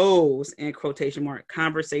having those, in quotation mark,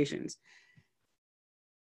 conversations.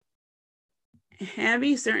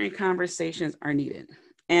 Having certain conversations are needed.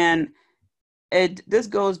 And this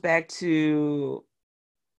goes back to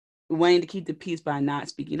wanting to keep the peace by not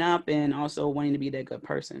speaking up and also wanting to be that good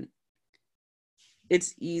person.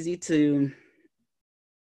 It's easy to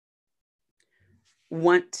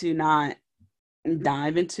want to not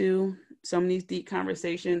dive into some of these deep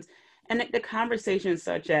conversations, and the conversations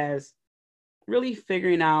such as really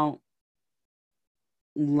figuring out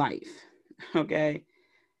life, okay?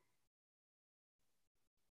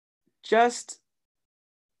 Just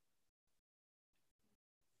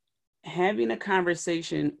having a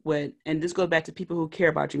conversation with, and this goes back to people who care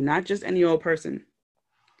about you, not just any old person.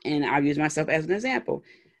 And I'll use myself as an example,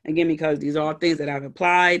 again, because these are all things that I've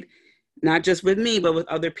applied, not just with me, but with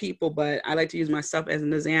other people. But I like to use myself as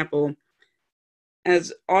an example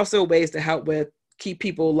as also ways to help with keep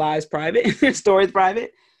people's lives private, stories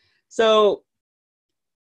private. So,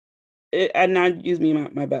 and I use me,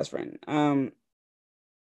 my best friend.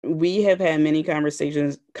 We have had many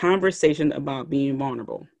conversations about being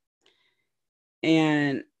vulnerable.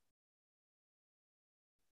 And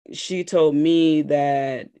she told me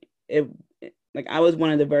that I was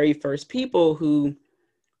one of the very first people who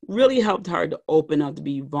really helped her to open up to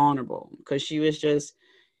be vulnerable because she was just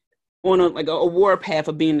on a war path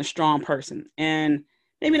of being a strong person, and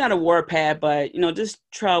maybe not a war path, but just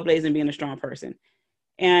trailblazing, being a strong person.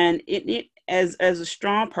 And it as a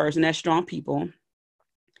strong person, as strong people,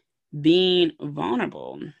 being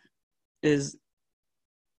vulnerable is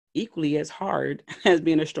equally as hard as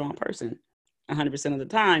being a strong person 100% of the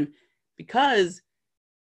time, because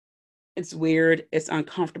it's weird, it's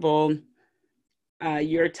uncomfortable.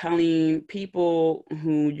 You're telling people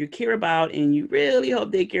who you care about and you really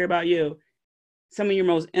hope they care about you some of your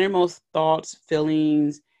most innermost thoughts,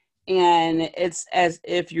 feelings, and it's as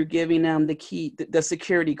if you're giving them the key, the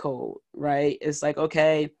security code, right? It's like,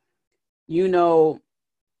 okay,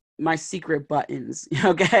 my secret buttons,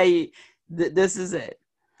 okay? This is it.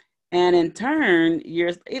 And in turn,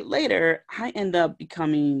 years later, I end up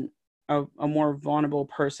becoming a more vulnerable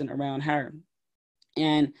person around her.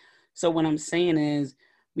 And so what I'm saying is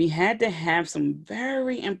we had to have some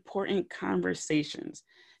very important conversations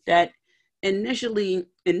that initially,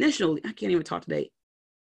 I can't even talk today.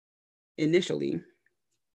 Initially,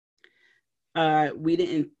 we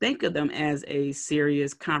didn't think of them as a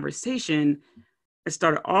serious conversation. It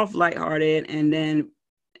started off lighthearted and then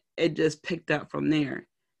it just picked up from there.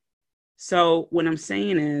 So what I'm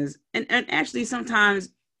saying is, and actually sometimes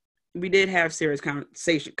we did have serious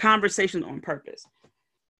conversations on purpose.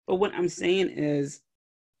 But what I'm saying is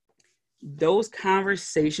those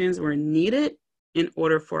conversations were needed in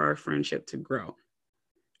order for our friendship to grow.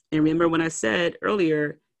 And remember when I said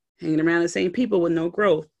earlier, hanging around the same people with no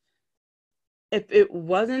growth. If it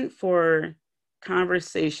wasn't for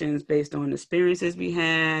conversations based on experiences we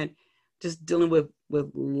had, just dealing with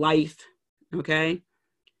life, okay,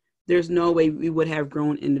 there's no way we would have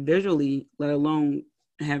grown individually, let alone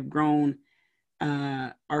have grown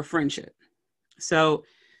our friendship. So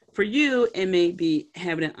for you, it may be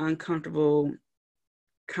having an uncomfortable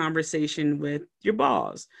conversation with your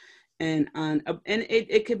boss, and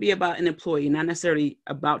it could be about an employee, not necessarily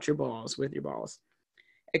about your boss with your boss.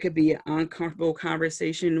 It could be an uncomfortable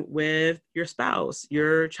conversation with your spouse,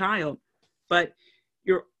 your child, but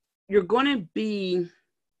you're going to be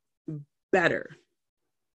better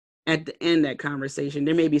at the end of that conversation.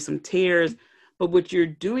 There may be some tears, but what you're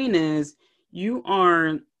doing is you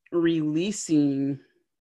are releasing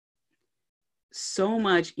so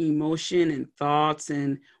much emotion and thoughts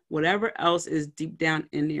and whatever else is deep down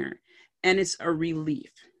in there. And it's a relief.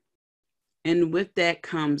 And with that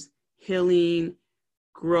comes healing,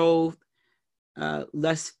 growth,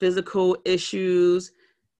 less physical issues,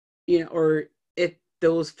 or if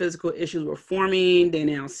those physical issues were forming, they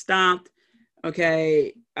now stopped.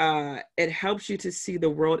 Okay. It helps you to see the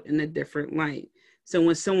world in a different light. So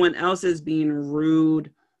when someone else is being rude,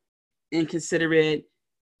 inconsiderate,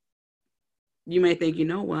 you may think, you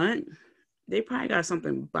know what? They probably got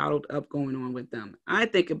something bottled up going on with them. I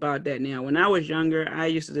think about that now. When I was younger, I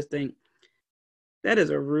used to just think that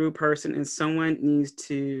is a rude person and someone needs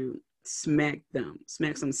to smack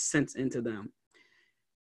some sense into them.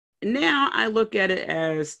 Now I look at it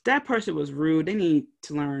as that person was rude. They need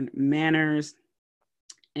to learn manners.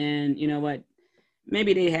 And you know what?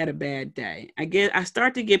 Maybe they had a bad day. I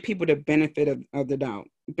start to give people the benefit of the doubt.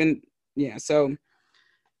 So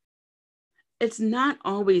it's not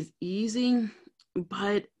always easy,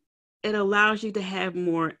 but it allows you to have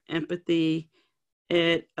more empathy.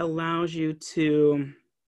 It allows you to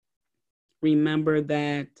remember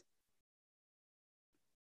that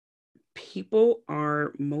people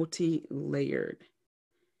are multi-layered.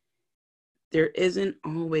 There isn't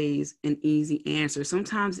always an easy answer.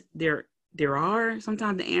 Sometimes there are,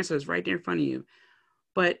 sometimes the answer is right there in front of you.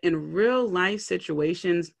 But in real life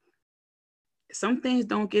situations, some things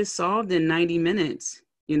don't get solved in 90 minutes,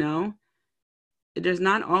 There's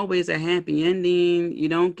not always a happy ending. You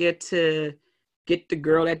don't get to get the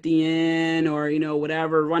girl at the end or,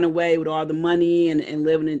 whatever, run away with all the money and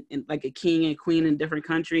living in like a king and queen in a different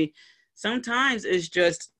country. Sometimes it's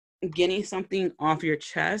just getting something off your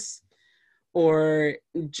chest or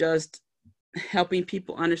just helping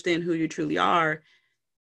people understand who you truly are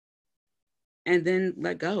and then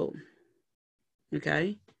let go.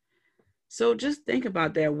 Okay. So just think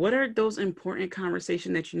about that. What are those important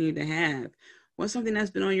conversations that you need to have? What's something that's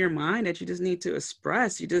been on your mind that you just need to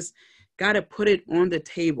express? You just got to put it on the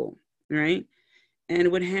table, right?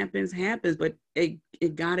 And what happens, but it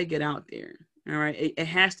got to get out there, all right? It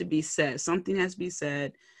has to be said. Something has to be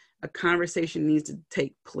said. A conversation needs to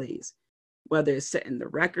take place, whether it's setting the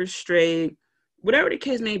record straight, whatever the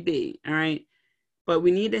case may be, all right? But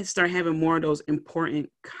we need to start having more of those important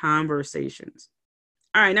conversations.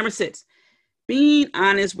 All right, number 6. Being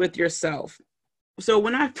honest with yourself. So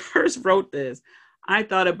when I first wrote this, I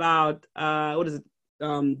thought about, The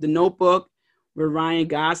Notebook with Ryan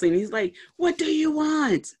Gosling. He's like, what do you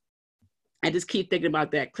want? I just keep thinking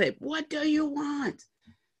about that clip. What do you want?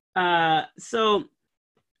 So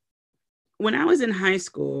when I was in high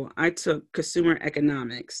school, I took consumer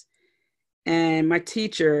economics. And my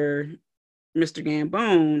teacher, Mr.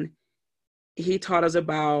 Gambone, he taught us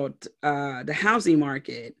about the housing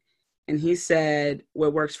market. And he said,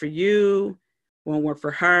 what works for you won't work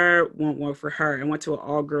for her, won't work for her. I went to an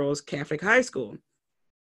all-girls Catholic high school.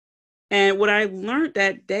 And what I learned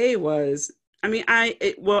that day was, I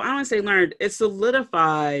don't say learned, it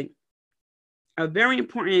solidified a very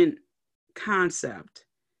important concept.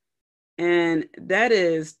 And that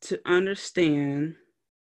is to understand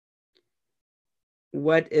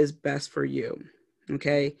what is best for you.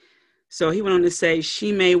 Okay. So he went on to say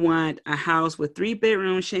she may want a house with 3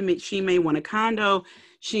 bedrooms. She may want a condo.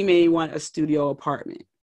 She may want a studio apartment,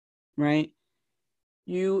 right?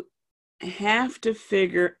 You have to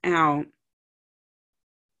figure out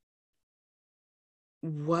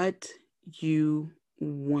what you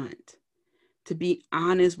want, to be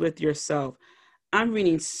honest with yourself. I'm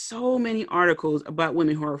reading so many articles about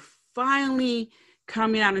women who are finally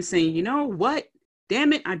coming out and saying, you know what?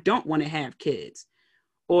 Damn it, I don't want to have kids.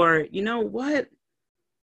 Or, you know what?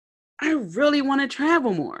 I really want to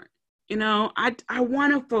travel more. I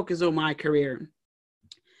want to focus on my career.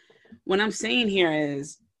 What I'm saying here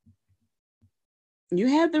is you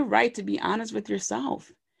have the right to be honest with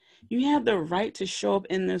yourself. You have the right to show up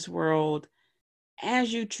in this world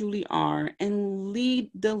as you truly are and lead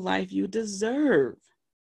the life you deserve.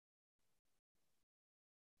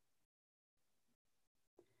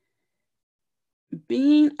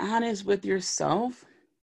 Being honest with yourself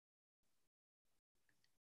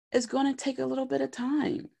is going to take a little bit of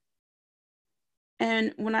time.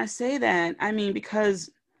 And when I say that, I mean because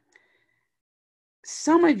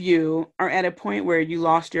some of you are at a point where you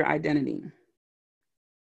lost your identity.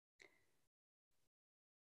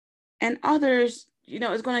 And others,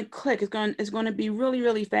 it's going to click. It's going to be really,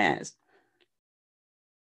 really fast.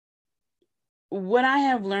 What I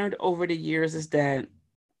have learned over the years is that,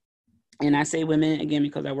 and I say women again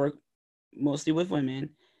because I work mostly with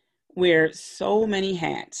women, wear so many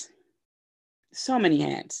hats.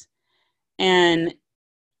 And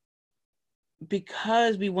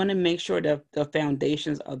because we want to make sure that the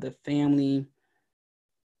foundations of the family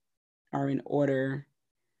are in order,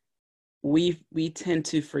 we tend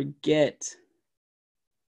to forget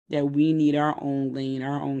that we need our own lane,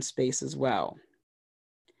 our own space as well.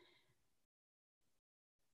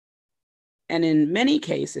 And in many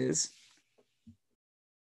cases,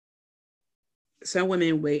 some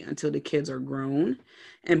women wait until the kids are grown.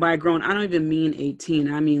 And by grown, I don't even mean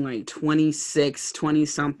 18. I mean like 26, 20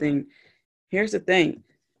 something. Here's the thing.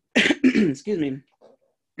 Excuse me.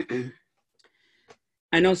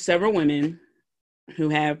 I know several women who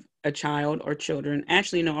have a child or children.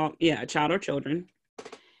 Actually, no, yeah, a child or children.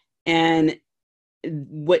 And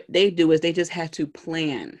what they do is they just have to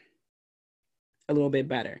plan a little bit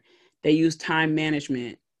better. They use time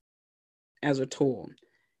management as a tool,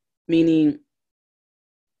 meaning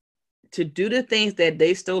to do the things that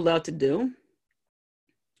they still love to do,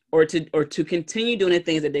 or to continue doing the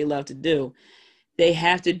things that they love to do, they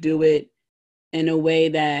have to do it in a way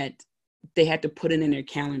that they have to put it in their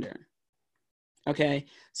calendar. Okay.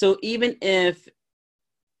 So even if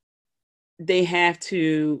they have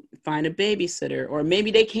to find a babysitter, or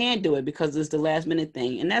maybe they can't do it because it's the last minute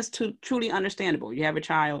thing, and that's truly understandable. You have a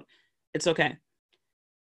child, it's okay.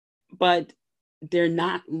 But they're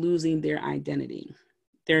not losing their identity.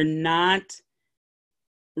 They're not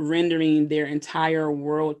rendering their entire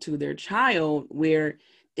world to their child where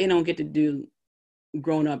they don't get to do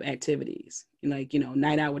grown-up activities, like,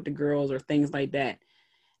 night out with the girls or things like that.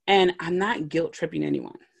 And I'm not guilt tripping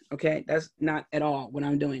anyone. Okay. That's not at all what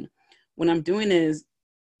I'm doing. What I'm doing is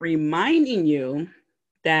reminding you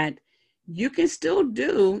that you can still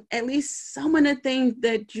do at least some of the things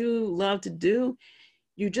that you love to do.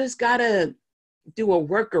 You just gotta do a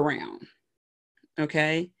workaround.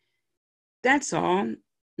 Okay. That's all.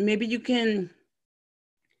 Maybe you can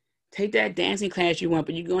take that dancing class you want,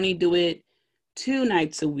 but you're going to do it 2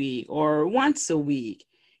 nights a week or once a week.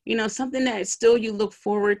 Something that still you look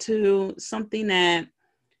forward to, something that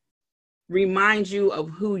reminds you of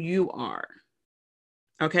who you are.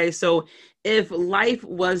 Okay, so if life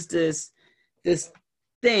was this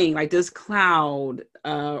thing, like this cloud,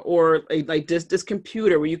 or like this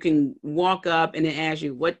computer where you can walk up and it asks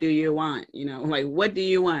you, what do you want? Like, what do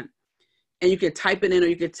you want? And you could type it in or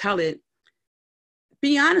you could tell it.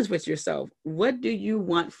 Be honest with yourself. What do you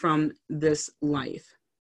want from this life?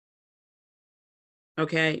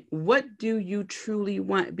 Okay. What do you truly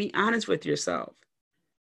want? Be honest with yourself.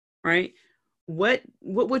 Right? What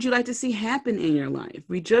would you like to see happen in your life?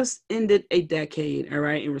 We just ended a decade, all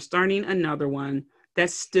right? And we're starting another one. That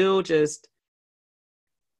still just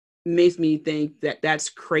makes me think that that's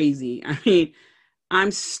crazy. I mean, I'm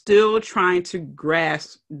still trying to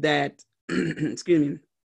grasp that, excuse me,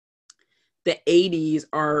 the 80s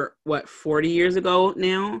are 40 years ago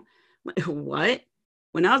now? Like, what?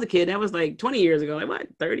 When I was a kid, that was like 20 years ago. Like, what?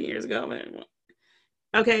 30 years ago?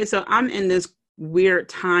 Okay, so I'm in this weird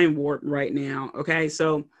time warp right now. Okay,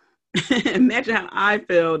 so imagine how I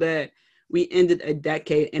feel that we ended a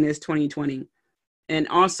decade and it's 2020. And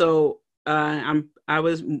also, I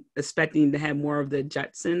was expecting to have more of the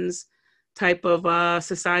Jetsons type of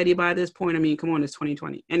society by this point. I mean, come on, it's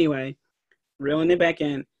 2020. Anyway, reeling it back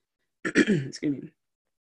in. Excuse me.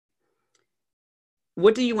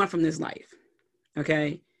 What do you want from this life?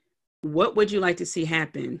 Okay. What would you like to see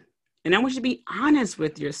happen? And I want you to be honest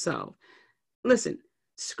with yourself. Listen,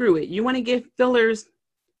 screw it. You want to get fillers?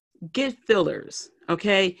 Get fillers.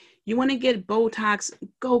 Okay. You want to get Botox?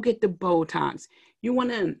 Go get the Botox. You want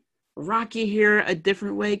to rock your hair a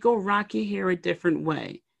different way? Go rock your hair a different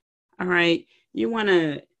way. All right. You want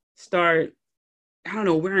to start, I don't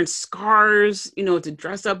know, wearing scars, to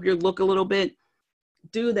dress up your look a little bit?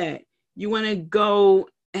 Do that. You want to go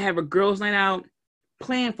have a girls' night out,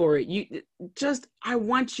 plan for it. I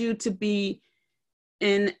want you to be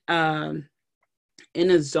in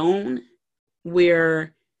in a zone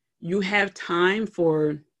where you have time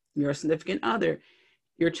for your significant other,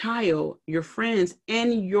 your child, your friends,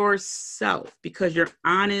 and yourself, because you're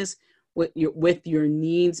honest with your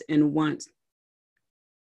needs and wants.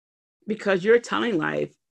 Because you're telling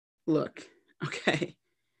life, look, okay,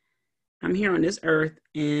 I'm here on this earth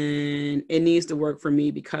and it needs to work for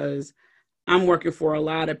me because I'm working for a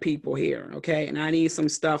lot of people here, okay? And I need some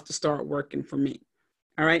stuff to start working for me.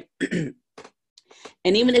 All right?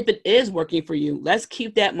 And even if it is working for you, let's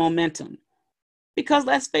keep that momentum. Because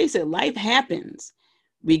let's face it, life happens.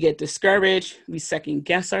 We get discouraged, we second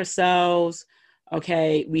guess ourselves,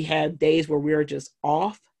 okay? We have days where we're just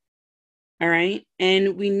off, all right?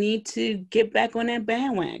 And we need to get back on that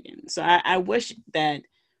bandwagon. So I wish that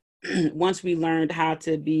once we learned how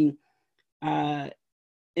to be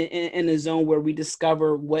in a zone where we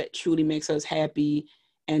discover what truly makes us happy,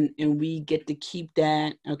 and we get to keep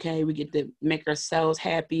that, okay? We get to make ourselves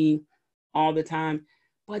happy all the time.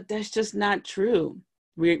 But that's just not true.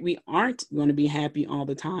 We aren't going to be happy all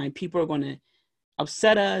the time. People are going to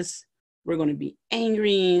upset us. We're going to be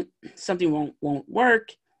angry. Something won't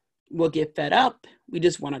work. We'll get fed up. We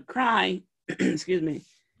just want to cry. Excuse me.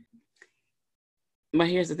 But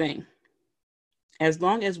here's the thing. As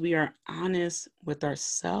long as we are honest with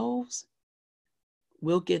ourselves,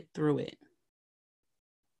 we'll get through it.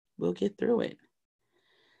 We'll get through it.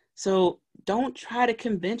 So don't try to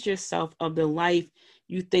convince yourself of the life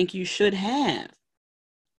you think you should have.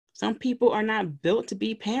 Some people are not built to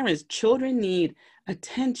be parents. Children need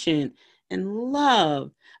attention and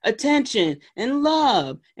love, and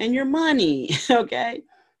your money, okay?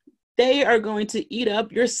 They are going to eat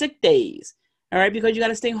up your sick days, all right? Because you got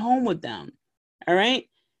to stay home with them, all right?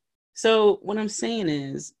 So what I'm saying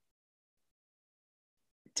is,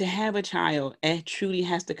 to have a child, it truly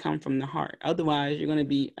has to come from the heart. Otherwise, you're going to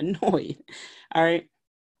be annoyed, all right?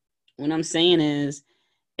 What I'm saying is,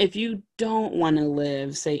 if you don't want to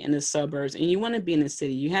live, say, in the suburbs and you want to be in the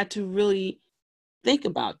city, you have to really think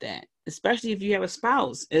about that, especially if you have a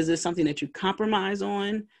spouse. Is this something that you compromise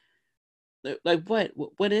on? Like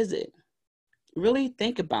what is it? Really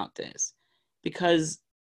think about this, because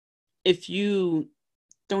if you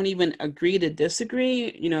don't even agree to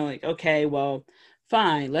disagree, like, okay, well,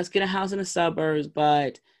 fine, let's get a house in the suburbs,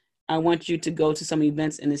 but I want you to go to some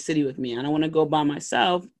events in the city with me. I don't want to go by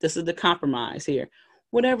myself. This is the compromise here.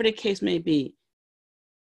 Whatever the case may be,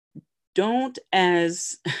 don't,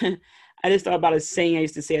 as I just thought about a saying I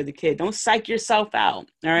used to say as a kid, don't psych yourself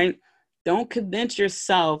out, all right? Don't convince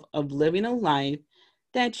yourself of living a life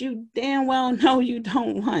that you damn well know you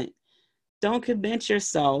don't want. Don't convince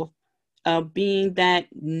yourself of being that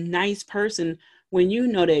nice person when you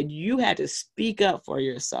know that you had to speak up for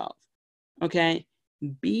yourself, okay?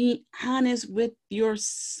 Be honest with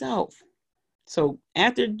yourself. So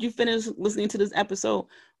after you finish listening to this episode,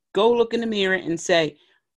 go look in the mirror and say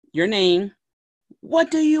your name. What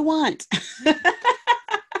do you want?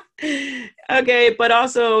 Okay, but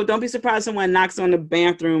also don't be surprised someone knocks on the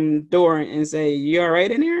bathroom door and say, you all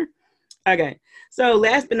right in here? Okay, so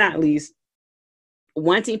last but not least,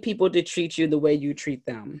 wanting people to treat you the way you treat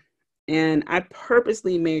them. And I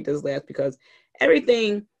purposely made this last because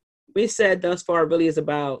everything we said thus far really is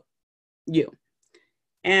about you.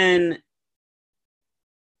 And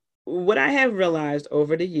what I have realized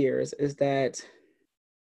over the years is that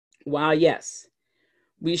while, yes,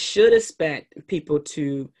 we should expect people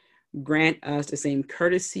to grant us the same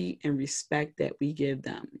courtesy and respect that we give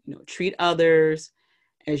them, treat others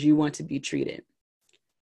as you want to be treated.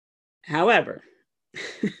 However,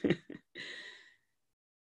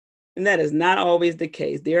 and that is not always the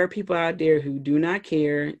case. There are people out there who do not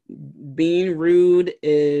care. Being rude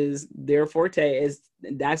is their forte.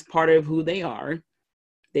 That's part of who they are.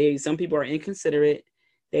 Some people are inconsiderate.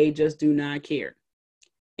 They just do not care.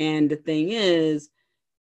 And the thing is,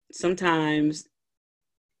 sometimes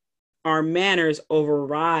our manners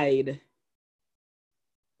override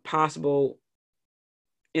possible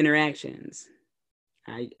interactions.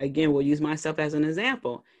 I, again, will use myself as an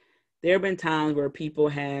example. There have been times where people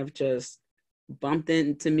have just bumped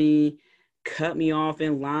into me, cut me off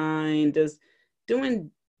in line, just doing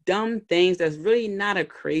dumb things that's really not a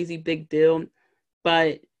crazy big deal.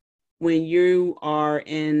 But when you are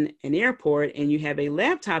in an airport and you have a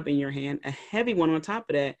laptop in your hand, a heavy one on top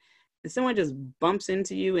of that, and someone just bumps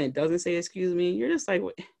into you and doesn't say, excuse me, you're just like,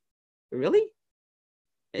 really?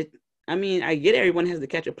 I get everyone has to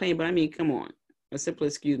catch a plane, but come on, a simple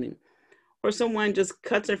excuse me. Or someone just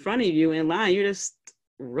cuts in front of you in line, you're just,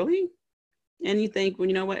 really? And you think, well,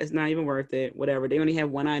 you know what? It's not even worth it. Whatever. They only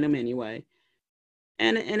have one item anyway.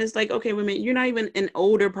 And it's like, okay, wait a minute. You're not even an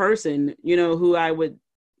older person, who I would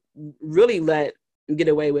really let get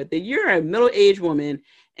away with it. You're a middle-aged woman,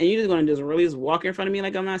 and you're just going to just really just walk in front of me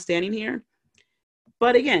like I'm not standing here.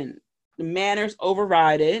 But again, the manners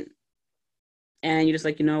override it. And you're just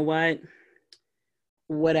like, you know what?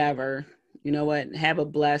 Whatever. You know what? Have a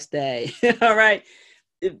blessed day. All right.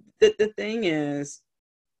 The thing is,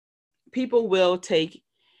 people will take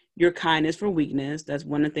your kindness for weakness. That's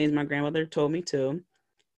one of the things my grandmother told me too.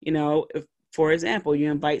 If, for example, you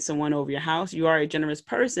invite someone over your house, you are a generous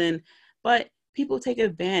person, but people take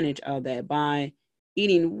advantage of that by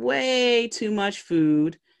eating way too much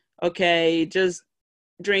food. Okay. Just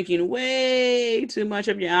drinking way too much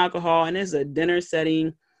of your alcohol, and it's a dinner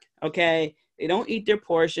setting. Okay. They don't eat their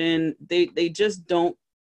portion. They just don't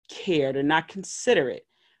care. They're not considerate.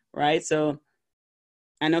 Right. So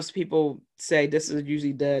I know some people say this is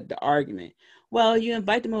usually the argument. Well, you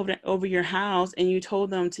invite them over your house and you told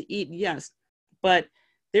them to eat, yes, but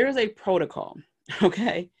there is a protocol,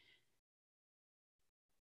 okay?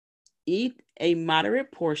 Eat a moderate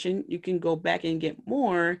portion. You can go back and get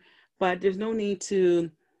more, but there's no need to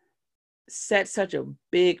set such a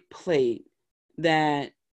big plate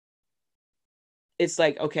that it's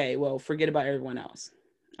like, okay, well, forget about everyone else,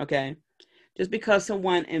 okay? Just because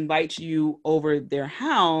someone invites you over their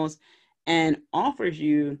house and offers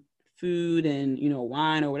you food and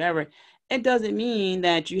wine or whatever, it doesn't mean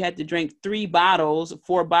that you have to drink 4 bottles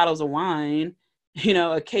of wine,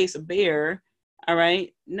 a case of beer. All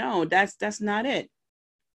right. No, that's not it.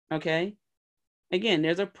 Okay. Again,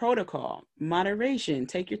 there's a protocol, moderation,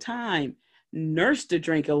 take your time, nurse the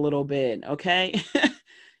drink a little bit. Okay.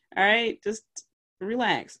 All right. Just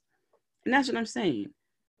relax. And that's what I'm saying.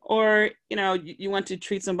 Or, you want to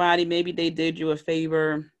treat somebody, maybe they did you a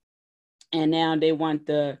favor and now they want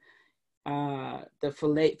the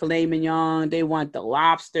filet mignon, they want the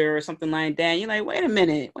lobster or something like that. You're like, wait a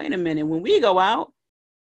minute. When we go out,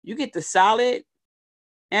 you get the salad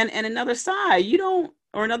and another side. You don't,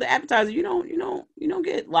 or another appetizer. You don't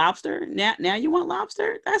get lobster. Now you want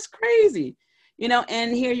lobster? That's crazy.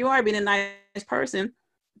 And here you are being a nice person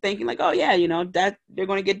thinking like, oh yeah, that they're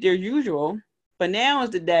going to get their usual. But now is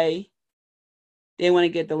the day they want to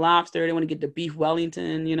get the lobster, they want to get the beef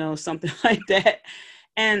Wellington, something like that.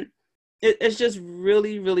 And it's just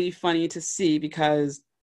really, really funny to see because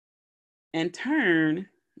in turn,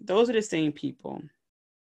 those are the same people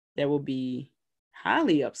that will be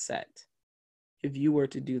highly upset if you were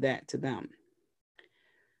to do that to them.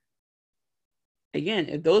 Again,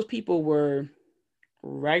 if those people were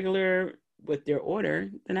regular with their order,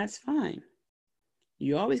 then that's fine.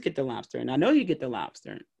 You always get the lobster, and I know you get the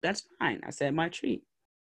lobster. That's fine. I said my treat.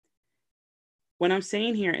 What I'm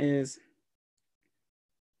saying here is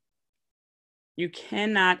you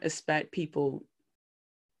cannot expect people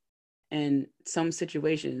in some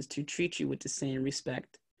situations to treat you with the same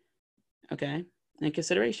respect, okay, and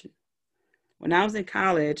consideration. When I was in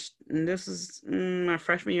college, and this is my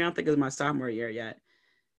freshman year, I don't think it was my sophomore year yet,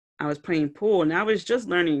 I was playing pool, and I was just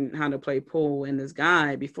learning how to play pool. And this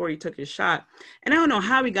guy, before he took his shot, and I don't know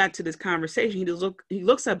how we got to this conversation. He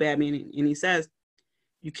looks up at me and he says,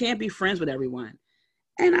 "You can't be friends with everyone."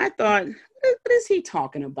 And I thought, what is he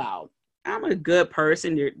talking about? I'm a good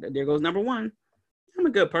person. There goes number one. I'm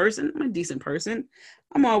a good person. I'm a decent person.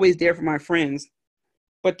 I'm always there for my friends.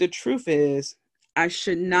 But the truth is, I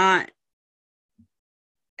should not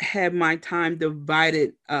have my time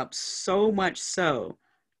divided up so much so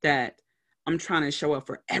that I'm trying to show up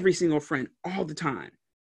for every single friend all the time.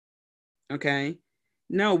 Okay?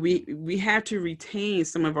 No, we have to retain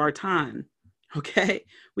some of our time. Okay?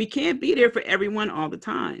 We can't be there for everyone all the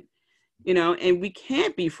time. And we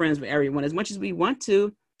can't be friends with everyone as much as we want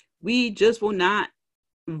to. We just will not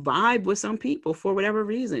vibe with some people for whatever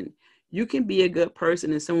reason. You can be a good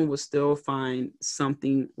person and someone will still find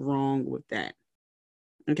something wrong with that.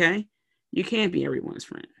 Okay? You can't be everyone's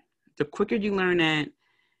friend. The quicker you learn that,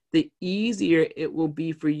 the easier it will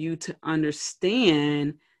be for you to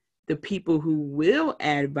understand the people who will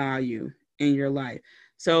add value in your life.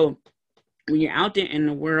 So when you're out there in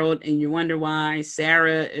the world and you wonder why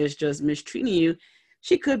Sarah is just mistreating you,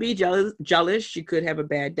 she could be jealous. She could have a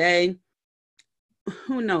bad day.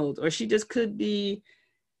 Who knows? Or she just could be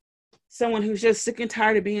someone who's just sick and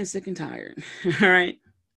tired of being sick and tired. All right.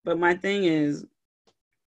 But my thing is,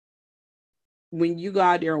 when you go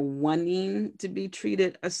out there wanting to be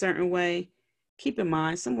treated a certain way, keep in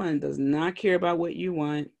mind someone does not care about what you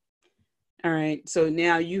want. All right. So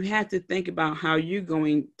now you have to think about how you're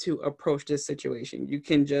going to approach this situation. You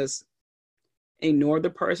can just ignore the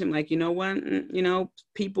person. Like, you know what?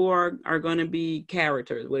 People are going to be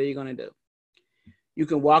characters. What are you going to do? You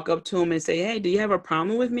can walk up to them and say, hey, do you have a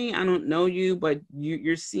problem with me? I don't know you, but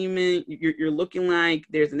you're seeming, you're looking like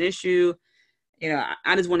there's an issue.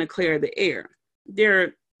 I just want to clear the air. There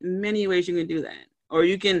are many ways you can do that. Or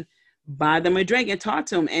you can buy them a drink and talk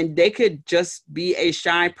to them. And they could just be a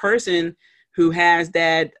shy person who has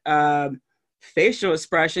that facial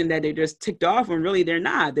expression that they just ticked off when really they're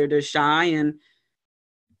not. They're just shy, and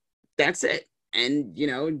that's it. And,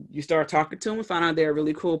 you start talking to them and find out they're a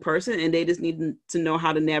really cool person, and they just need to know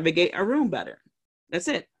how to navigate a room better. That's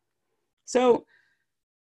it. So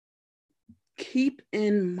keep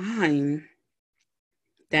in mind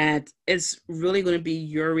that it's really going to be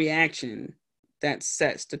your reaction that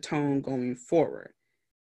sets the tone going forward.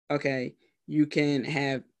 Okay. You can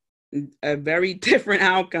have a very different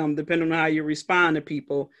outcome depending on how you respond to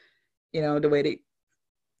people, the way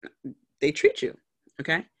they treat you.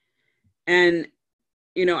 Okay. And,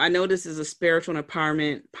 I know this is a spiritual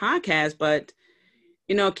empowerment podcast, but,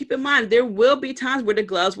 keep in mind, there will be times where the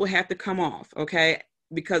gloves will have to come off. Okay.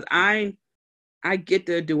 Because I get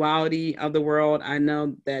the duality of the world. I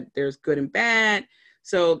know that there's good and bad.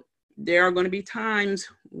 So there are going to be times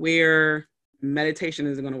where meditation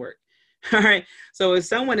isn't going to work. All right. So if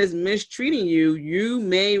someone is mistreating you, you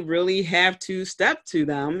may really have to step to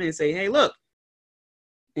them and say, hey, look,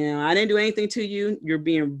 I didn't do anything to you. You're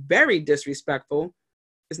being very disrespectful.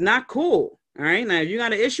 It's not cool. All right. Now, if you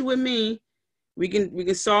got an issue with me, we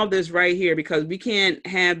can solve this right here, because we can't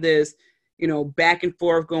have this back and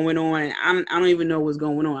forth going on. And I don't even know what's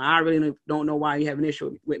going on. I really don't know why you have an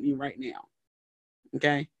issue with me right now.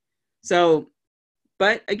 Okay. So,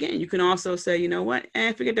 but again, you can also say, you know what?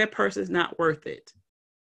 I figured that person's not worth it.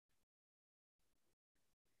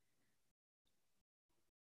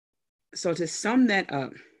 So to sum that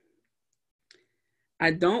up,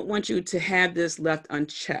 I don't want you to have this left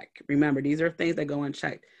unchecked. Remember, these are things that go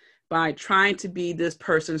unchecked. By trying to be this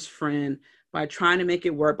person's friend, by trying to make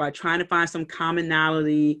it work, by trying to find some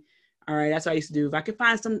commonality. All right, that's what I used to do. If I could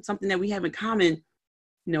find something that we have in common,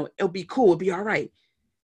 it'll be cool. It'll be all right.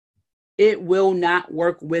 It will not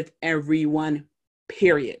work with everyone,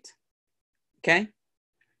 period. Okay?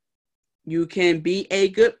 You can be a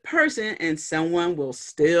good person and someone will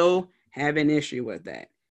still have an issue with that,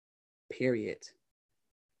 period.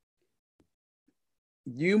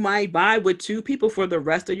 You might vibe with two people for the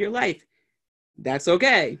rest of your life. That's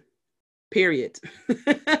okay. Period.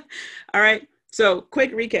 All right. So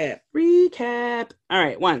quick recap. All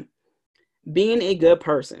right. 1, being a good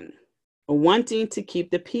person, wanting to keep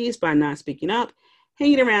the peace by not speaking up,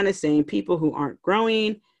 hanging around the same people who aren't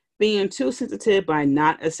growing, being too sensitive by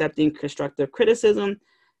not accepting constructive criticism,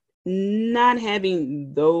 not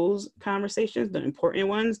having those conversations, the important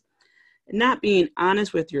ones, not being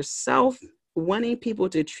honest with yourself, wanting people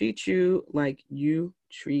to treat you like you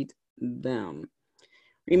treat them.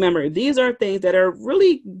 Remember, these are things that are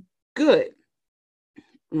really good,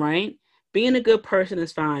 right? Being a good person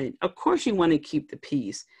is fine. Of course, you want to keep the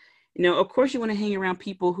peace. Of course, you want to hang around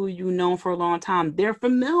people who you know for a long time. They're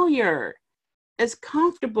familiar. It's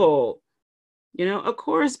comfortable. Of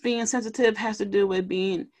course, being sensitive has to do with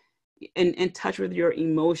being in touch with your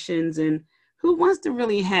emotions. And who wants to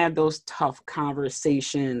really have those tough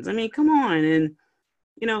conversations? I mean, come on. And,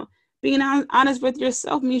 being honest with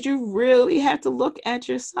yourself means you really have to look at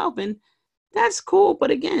yourself. And that's cool. But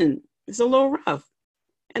again, it's a little rough.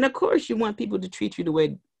 And of course, you want people to treat you the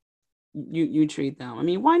way you treat them. I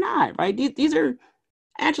mean, why not, right? These are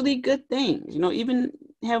actually good things. Even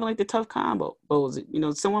having like the tough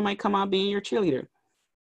combos, someone might come out being your cheerleader.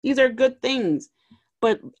 These are good things.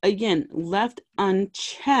 But again, left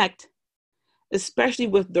unchecked, especially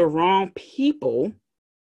with the wrong people,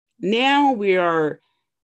 now we are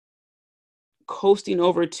coasting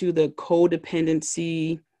over to the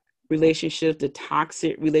codependency relationships, the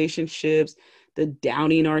toxic relationships, the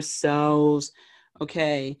doubting ourselves,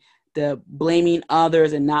 okay, the blaming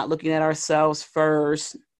others and not looking at ourselves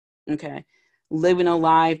first, okay, living a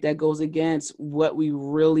life that goes against what we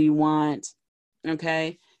really want,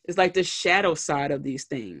 okay. It's like the shadow side of these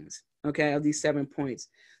things, okay, of these 7 points.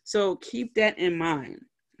 So keep that in mind.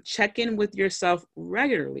 Check in with yourself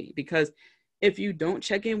regularly, because if you don't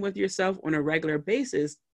check in with yourself on a regular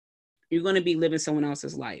basis, you're going to be living someone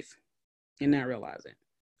else's life and not realize it.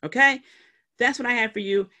 Okay? That's what I have for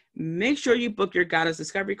you. Make sure you book your Goddess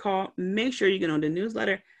Discovery call. Make sure you get on the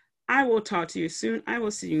newsletter. I will talk to you soon. I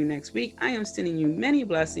will see you next week. I am sending you many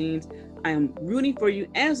blessings. I am rooting for you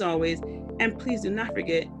as always. And please do not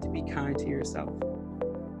forget to be kind to yourself.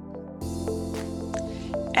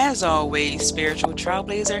 As always, spiritual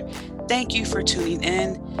trailblazer, Thank you for tuning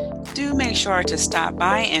in. Do make sure to stop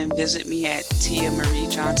by and visit me at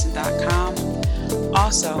tiamariejohnson.com.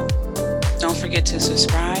 Also, don't forget to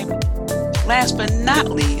subscribe. Last but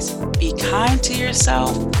not least, be kind to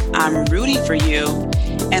yourself. I'm rooting for you,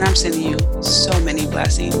 and I'm sending you so many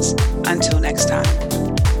blessings. Until next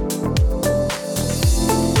time.